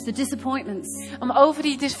issues, the disappointments, Om over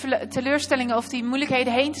die teleurstellingen of die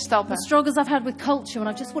moeilijkheden heen te the stappen. struggles I've had with culture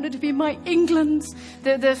when I just wanted to be in my England.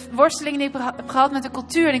 De worstelingen die ik heb gehad met de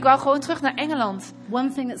cultuur. En ik wou gewoon terug naar Engeland.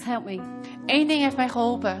 One thing that's helped me, Eén ding heeft mij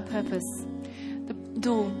geholpen. purpose. Het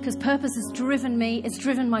doel. Because purpose has driven me, it's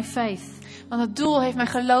driven my faith. Want het doel heeft mijn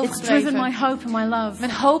geloof It's driven my gedreven. hope and my love.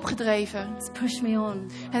 Mijn hoop gedreven. It's pushed me on.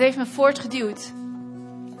 Het heeft me voortgeduwd.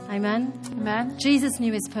 Amen. Amen. Jesus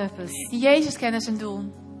knew his purpose. Jezus kende zijn doel.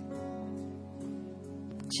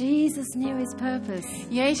 Jesus knew his purpose.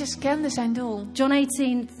 Jezus kende zijn doel. John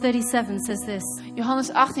 18:37 says this. Johannes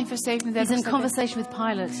 18 vers He's 37. in staat dit. conversation with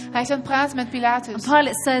Pilate. Hij is aan het praten met Pilatus. And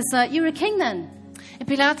Pilate says, you're a king then. En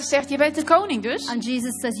Pilatus zegt, je bent de koning dus. And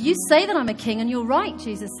Jesus says, you say that I'm a king and you're right,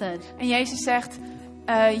 Jesus said. En Jezus zegt,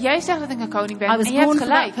 jij zegt dat ik een koning ben. I was En je hebt born for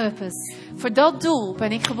that gelijk. purpose. Voor dat doel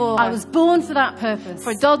ben ik I geboren. was born for that purpose.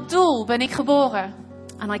 Voor dat doel ben ik geboren.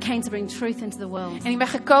 And I came to bring truth into the world. En ik ben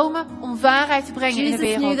gekomen om waarheid te brengen in de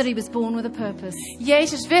Jesus knew that wereld. he was born with a purpose.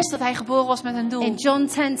 Jezus wist dat hij geboren was met een doel. In John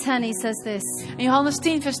 10:10 he says this. In Johannes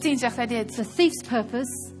 10 vers 10 zegt hij dit. The thief's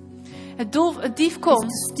purpose Het dief is komt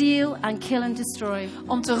to steal and kill and destroy.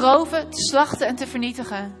 om te roven, te slachten en te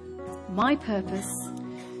vernietigen. My purpose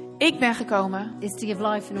Ik ben gekomen is to give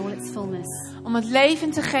life in all its fullness. om het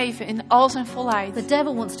leven te geven in al zijn volheid. The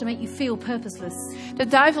devil wants to make you feel purposeless. De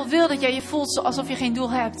duivel wil dat jij je voelt alsof je geen doel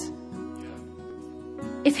hebt.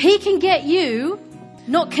 If he can get you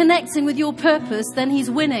not connecting with your purpose, then he's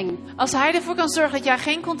winning. Als hij ervoor kan zorgen dat jij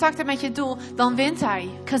geen contact hebt met je doel, dan wint hij.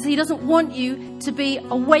 Because he doesn't want you to be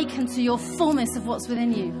awakened to your fullness of what's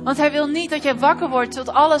within you. Want hij wil niet dat jij wakker wordt tot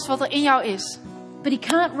alles wat er in jou is. But he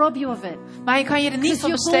can't rob you of it. Maar hij kan je er niet van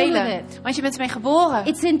Because you're born bestelen. with it. Want je bent ermee geboren.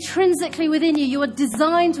 It's intrinsically within you. You are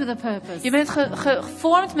designed with a purpose. Je bent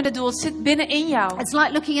gevormd met het doel. Het zit binnenin jou. It's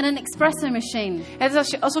like looking at an espresso machine Het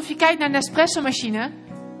is alsof je kijkt naar een espresso machine.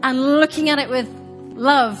 and looking at it with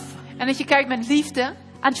love. En dat je kijkt met liefde.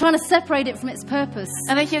 and trying to separate it from its purpose.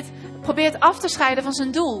 En dat je het probeert af te scheiden van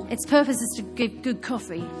zijn doel. Its purpose is to give good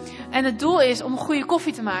coffee. En het doel is om goede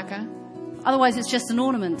koffie te maken. Otherwise, it's just an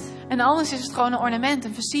ornament. En anders is het gewoon een ornament,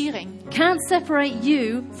 een versiering. Can't separate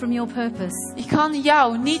you from your purpose. Je kan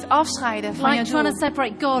jou niet afscheiden van Like je trying doel. to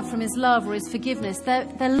separate God from His love or His forgiveness.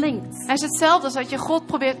 They're linked. Het is hetzelfde als dat je God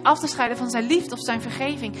probeert af te scheiden van zijn liefde of zijn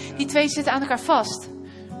vergeving. Die twee zitten aan elkaar vast.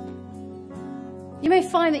 You may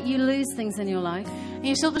find that you lose things in your life En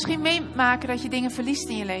je zult misschien meemaken dat je dingen verliest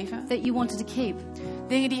in je leven. that you wanted to keep.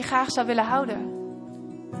 Dingen die je graag zou willen houden.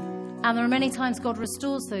 And there are many times God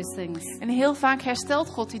restores those things, En heel vaak herstelt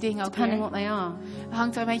God die dingen ook depending weer. what they are. Het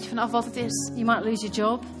hangt er een beetje vanaf wat het is. You might lose your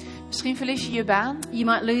job. Misschien verlies je je baan. You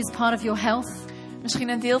might lose part of your health. Misschien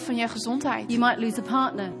een deel van je gezondheid. You might lose a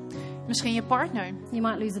partner. Misschien je partner. You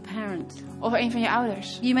might lose a parent. Of een van je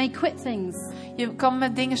ouders. You may quit things. Je kan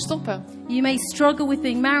met dingen stoppen. You may struggle with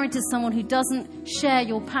being married to someone who doesn't share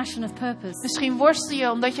your passion of purpose. Misschien worstel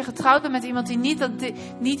je omdat je getrouwd bent met iemand die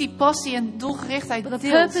niet die passie en doelgerichtheid But the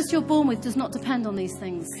deelt. purpose you're born with does not depend on these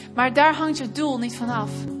things. Maar daar hangt je doel niet van af.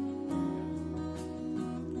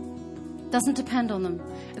 Doesn't depend on them.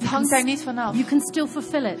 Het hangt daar niet van af. You can still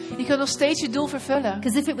fulfill it. Je kunt nog steeds je doel vervullen.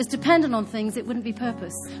 Because if it was dependent on things, it wouldn't be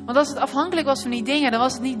purpose. Want als het afhankelijk was van die dingen, dan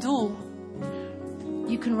was het niet doel.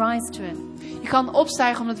 You can rise to it. Je kan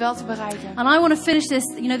opstijgen om het wel te bereiken. And I want to finish this.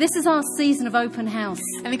 You know, this is our season of open house.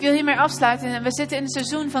 En ik wil hiermee afsluiten. En we zitten in het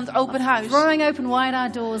seizoen van het open huis. Throwing open wide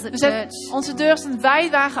our doors at church. Onze deuren zijn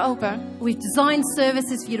wijdwagen open. We've designed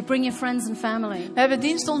services for you to bring your friends and family. We hebben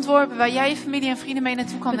diensten ontworpen waar jij je familie en vrienden mee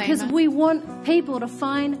naartoe kan Because nemen. we want people to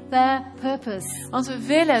find their purpose. Want we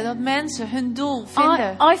willen dat mensen hun doel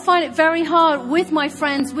vinden. I find it very hard with my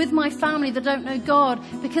friends, with my family that don't know God,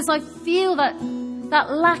 because I feel that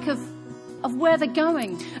lack of where they're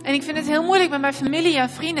going. En ik vind het heel moeilijk met mijn familie en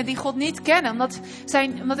vrienden die God niet kennen.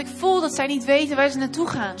 Omdat ik voel dat zij niet weten waar ze naartoe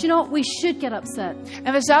gaan. Do you know what? We should get upset.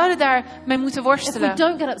 En we zouden daarmee moeten If we worstelen.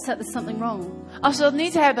 don't get upset, there's something wrong. Als we dat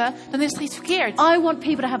niet hebben, dan is er iets verkeerd. I want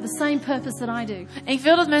people to have the same purpose that I do. En ik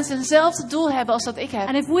wil dat mensen eenzelfde doel hebben als dat ik heb.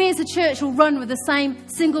 And if we as a church will run with the same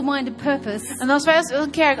single-minded purpose, En als wij als een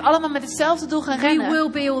kerk allemaal met hetzelfde doel gaan we rennen, will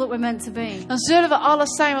be all that we're meant to be. dan zullen we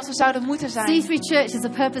alles zijn wat we zouden moeten zijn. C3 Church is a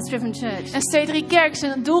purpose-driven church. En C3 Kerk is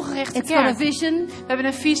een doelgerichte It's got a kerk. vision. We hebben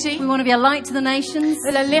een visie. We want to be a light to the We nations.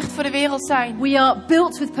 willen licht voor de wereld zijn. We are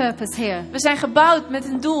built with purpose here. We zijn gebouwd met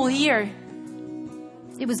een doel hier.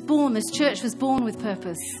 It was born, this church was born with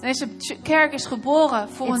purpose. En deze kerk is geboren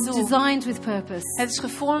voor een It's doel. designed with purpose. Het is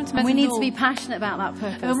gevormd And met we een need to doel. be passionate about that En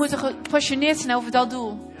we purpose. moeten gepassioneerd zijn over dat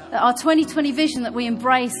doel. Our 2020 vision that we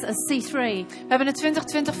embrace as C3, We hebben een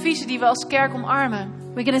 2020 visie die we als kerk omarmen.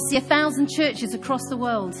 we're going to see 1,000 churches across the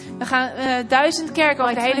world. We gaan 1000 kerken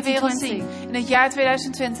over By de hele wereld 2020. zien. In het jaar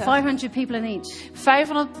 2020. 500 people in each.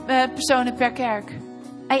 500 personen per kerk.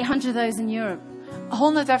 800 of those in Europe.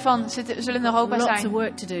 100 daarvan zullen in Europa Lots of zijn.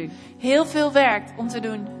 work to do. Heel veel werk om te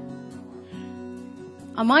doen.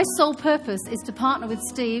 And my sole purpose is to partner with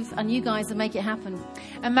Steve and you guys and make it happen.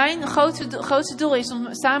 En mijn grootste doel is om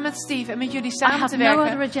samen met Steve en met jullie I samen have te no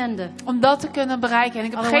other werken. agenda. Om dat te kunnen bereiken. En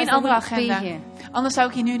ik heb Otherwise geen andere I wouldn't be agenda. here. Anders zou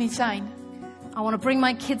ik hier nu niet zijn. I want to bring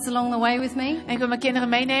my kids along the way with me. En ik wil mijn kinderen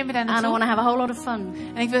meenemen daar And I want naartoe. to have a whole lot of fun.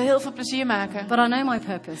 En ik wil heel veel plezier maken. But I know my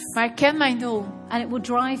purpose. Maar ik ken mijn doel. And it will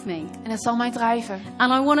drive me. En het zal mij drijven.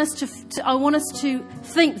 And I want us to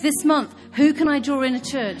think this month, who can I draw in a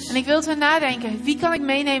church? En ik wil te nadenken. Wie kan ik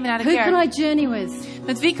meenemen naar de Who can kerk? I journey with?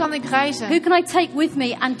 Met wie kan ik reizen? Who can I take with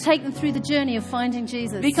me and take them through the journey of finding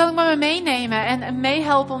Jesus? Wie kan ik met me meenemen en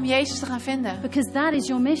meehelpen om Jezus te gaan vinden? Because that is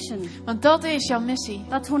your mission. Want dat is jouw missie.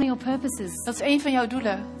 That's one of your purposes. Dat is een van jouw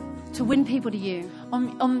doelen. To win people to you.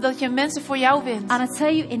 Omdat je mensen voor jou wint. And I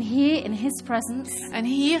tell you, in His presence, En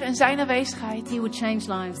hier in zijn aanwezigheid He will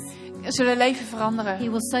change lives. zullen leven veranderen. He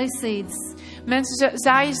will sow seeds. Mensen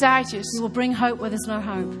zaaien zaadjes. He will bring hope where there's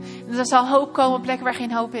no hope. En er zal hoop komen op plekken waar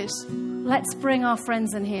geen hoop is. Let's bring our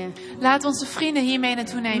friends in here. Laat onze vrienden hiermee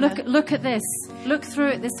naartoe nemen. Look at this. Look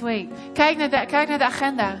through it this week. Kijk naar de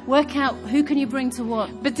agenda. Work out who can you bring to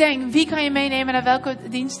what. Bedenk, wie kan je meenemen naar welke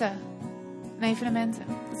diensten en evenementen.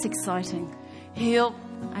 It's exciting. Heel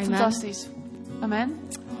Amen. fantastisch. Amen.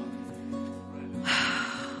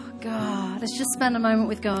 God, let's just spend a moment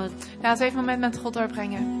with God. Laten we even een moment met God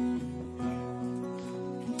doorbrengen.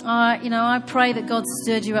 I pray that God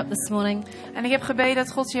stirred you up this morning En ik heb gebeden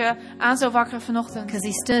dat God je aan zou wakkeren vanochtend. because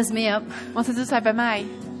He stirs me up. Want dat doet hij bij mij.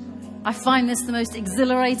 I find this the most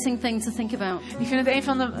exhilarating thing to think about. Ik vind het een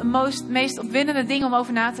van de meest opwindende dingen om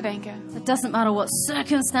over na te denken. It doesn't matter what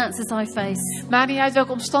circumstances I face. Maakt niet uit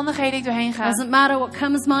welke omstandigheden ik doorheen ga. Doesn't matter what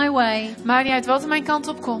comes my way. Maakt niet uit wat er mijn kant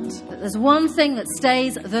op komt. But there's one thing that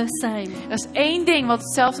stays the same. Er is één ding wat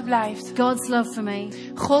hetzelfde blijft. God's love for me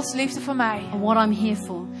Gods liefde voor mij. and what I'm here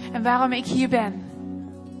for. En waarom ik hier ben.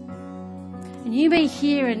 And you may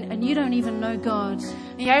hear and you don't even know God.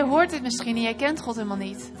 En jij hoort dit misschien en jij kent God helemaal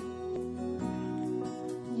niet.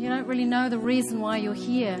 You don't really know the reason why you're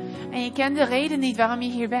here. En je kent de reden niet waarom je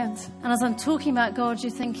hier bent. And as I'm talking about God,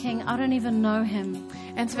 you're thinking, I don't even know him.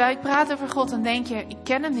 En terwijl ik praat over God, dan denk je, ik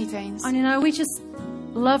ken hem niet eens. And you know, we just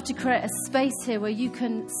love to create a space here where you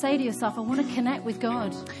can say to yourself, I want to connect with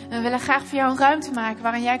God. En we willen graag voor jou een ruimte maken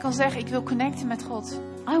waarin jij kan zeggen, ik wil connecten met God.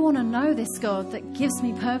 I want to know this God that gives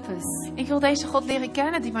me purpose. Ik wil deze God leren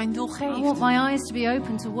kennen die mij een doel I geeft. want my eyes to be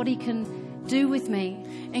open to what he can do with me.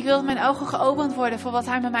 Ik wil dat mijn ogen geopend worden voor wat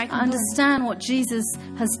hij met mij I kan doen. understand what Jesus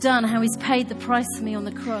has done, how he's paid the price for me on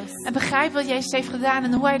the cross. En begrijp wat Jezus heeft gedaan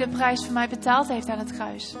en hoe hij de prijs voor mij betaald heeft aan het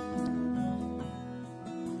kruis.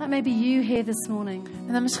 That may be you here this morning.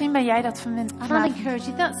 En dan misschien ben jij dat vanmiddag. I want to encourage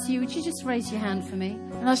you, that's you. Would you just raise your hand for me?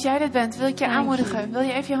 En als jij dit bent, wil ik je Thank aanmoedigen. you. Wil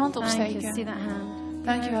je even je hand Thank you. See opsteken? that hand?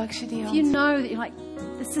 Dankjewel, ik zie die If you hand. know that you're like,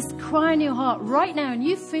 there's this cry in your heart right now and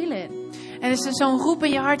you feel it. En er is zo'n roep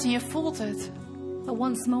in je hart en je voelt het. But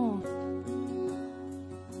once more.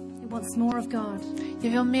 It wants more of God. Je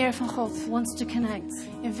wil meer van God. It wants to connect.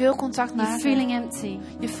 Je wil contact You're maken. feeling empty.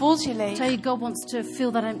 Je voelt je I leeg. tell you, God wants to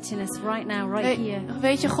fill that emptiness right now, right here.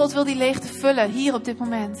 Weet je, God wil die leegte vullen, hier op dit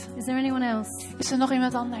moment. Is there anyone else? Is er nog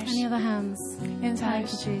iemand anders Any other hands? in het Thank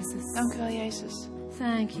huis? you, Jesus. Dank u wel, Jezus.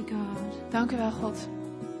 Thank you, God. Dank u wel, God.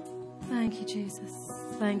 Thank you, Jesus.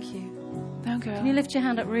 Thank you. Dank u Can you wel. lift your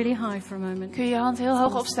hand up really high for a moment? Kun je je hand heel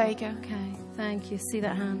hoog opsteken? Okay, thank you. See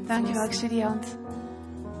that hand? Dank je wel, ik zie die hand.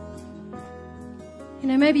 You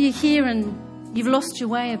know, maybe you're here and you've lost your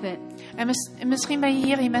way a bit. En misschien ben je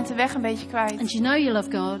hier en je bent de weg een beetje kwijt. And you know you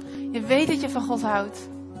love God. Je weet dat je van God houdt.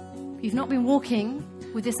 You've not been walking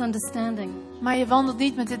with this understanding. Maar je wandelt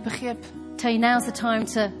niet met dit begrip. Tell you now's the time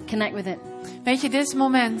to connect with it. Weet je, dit is het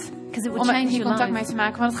moment Because it will om change hier your contact mee life. te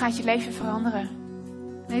maken. Want het gaat je leven veranderen.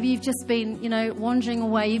 Maybe you've just been, wandering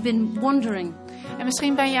away. You've been wandering. En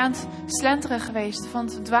misschien ben je aan het slenteren geweest, van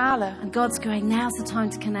het dwalen. And God's going, now's the time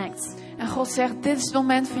to connect. En God zegt, dit is het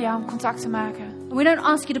moment voor jou om contact te maken. And we don't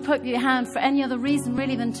ask you to put your hand for any other reason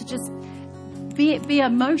really than to just be a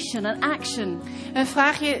motion, an action. En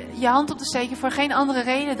vraag je je hand op te steken voor geen andere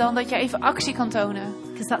reden dan dat je even actie kan tonen.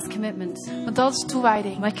 Because that's commitment. Want dat is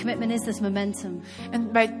toewijding. My commitment is this momentum.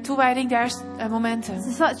 En bij toewijding, daar is momentum. So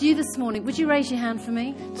if that's you this morning, would you raise your hand for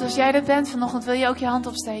me? Dus als jij er bent vanochtend, wil je ook je hand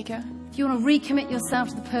opsteken. If you want to recommit yourself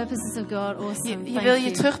to the purposes of God, awesome. Je Thank wil je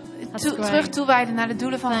you. That's terug great. toewijden naar de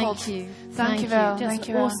doelen van Thank God. you. Dankjewel, Just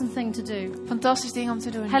dankjewel. an awesome thing to do. Fantastisch ding om te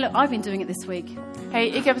doen. Hello, I've been doing it this week. Hey,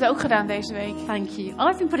 ik heb het ook gedaan deze week. Thank you.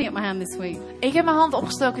 I've been putting up my hand this week. Ik heb mijn hand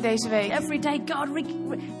opgestoken deze week. Every day, God,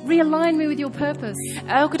 realign me with your purpose.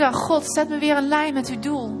 Elke dag, God, zet me weer een lijn met uw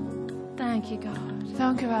doel. Thank you, God.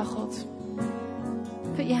 Dank u wel, God.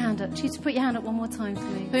 Put your hand up. Just put your hand up one more time for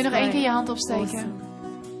me. Wil je nog één keer je hand Awesome. opsteken?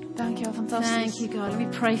 Dank je wel, Thank fantastisch. you, God. Let me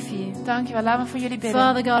pray for you. Dank je wel, laat me voor jullie bidden.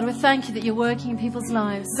 Father God, we thank you that you're working in people's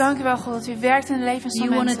lives. Dank u wel, God, dat u werkt in de levens van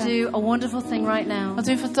You want to mensen. do a wonderful thing right now. Dat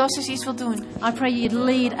u fantastisch iets wilt doen. I pray you'd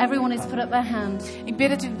lead everyone who's put up their hand. Ik bid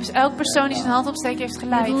dat u elke persoon die zijn hand opsteekt heeft You'd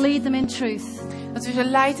geleid. lead them in truth. Dat u ze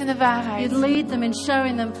leidt in de waarheid. You'd lead them in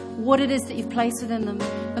showing them what it is that you've placed within them.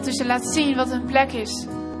 Dat u ze laat zien wat hun plek is.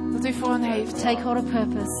 Dat u voor hen heeft. Take hold of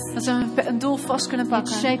purpose. Dat ze een doel vast kunnen You'd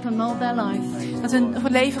pakken. shape and mold their life. Dat hun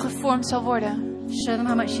leven gevormd zal worden. Show them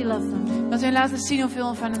how much you love them. Dat u hen laat zien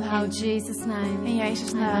hoeveel van hen In houdt. Jesus' name. In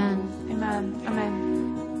Jezus' naam. Amen. Amen. Amen.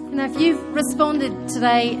 You know, if you've responded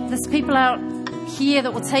today, there's people out here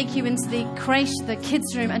that will take you into the creche, the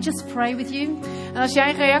kids' room, and just pray with you. En als jij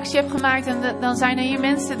een reactie hebt gemaakt, dan zijn er hier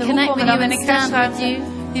mensen de hoek Connect om with en dan you in and de stand with kerstruimte.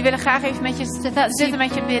 you. Die willen graag even met je if that's zitten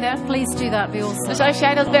met je bidden. Please do that. Be awesome. Dus als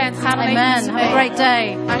jij dat bent, ga dan even Amen. met ze Have a mee. great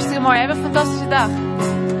day. Hartstikke mooi. Heb een fantastische dag.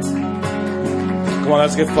 Come on,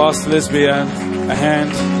 let's give Pastor Lesbian a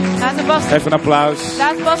hand. Geef een applaus.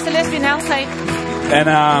 Laat Pastor Lesbian een hand geven. En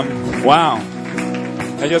wauw.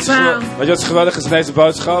 Weet je wat geweldig is in deze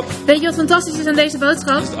boodschap? Weet je wat fantastisch is aan deze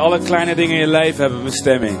boodschap? Dat alle kleine dingen in je leven hebben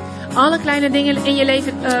bestemming. Alle kleine dingen in je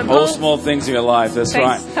leven. All small things in your life, that's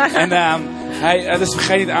Thanks. right. En dus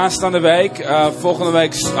vergeet niet aanstaande week, volgende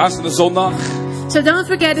week, aanstaande zondag, So don't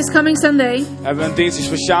forget this coming Sunday. hebben we een dienst die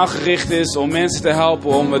speciaal gericht is om mensen te helpen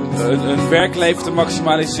om hun werkleven te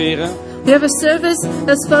maximaliseren. We have a service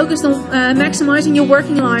that's focused on maximizing your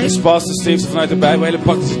working life. Dus Pastor Steve zal vanuit de Bijbel hele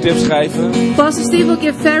praktische tips geven. Pastor Steve will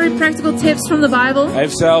give very practical tips from the Bible. Hij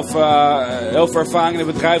heeft zelf heel veel ervaring in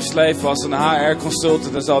het bedrijfsleven als een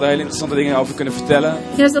HR-consultant. Daar zal hij hele interessante dingen over kunnen vertellen.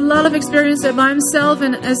 He has a lot of experience by himself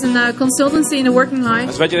and as a consultancy in a working life.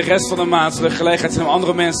 Dus weet je, de rest van de maand zal er gelegenheid zijn om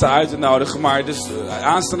andere mensen uit te nodigen. Maar dus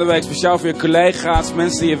aanstaande week speciaal voor je collega's,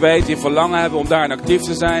 mensen die je weet, die verlangen hebben om daarin actief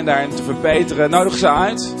te zijn, daarin te verbeteren. Nodig ze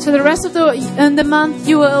uit. So the rest of the month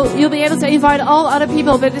you'll be able to invite all other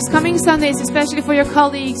people, but this coming Sundays especially for your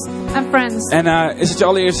colleagues and friends. En is het je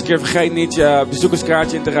allereerste keer, vergeet niet je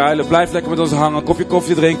bezoekerskaartje in te ruilen. Blijf lekker met ons hangen, een kopje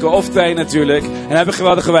koffie drinken of thee natuurlijk. En heb een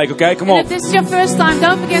geweldige week, oké? Kom op. And if this is your first time,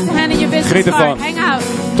 don't forget to hand in your business Geniet ervan. card. Hang out.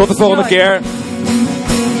 Tot de volgende keer.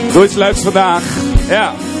 Doe iets leuks vandaag.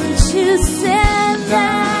 Ja. To say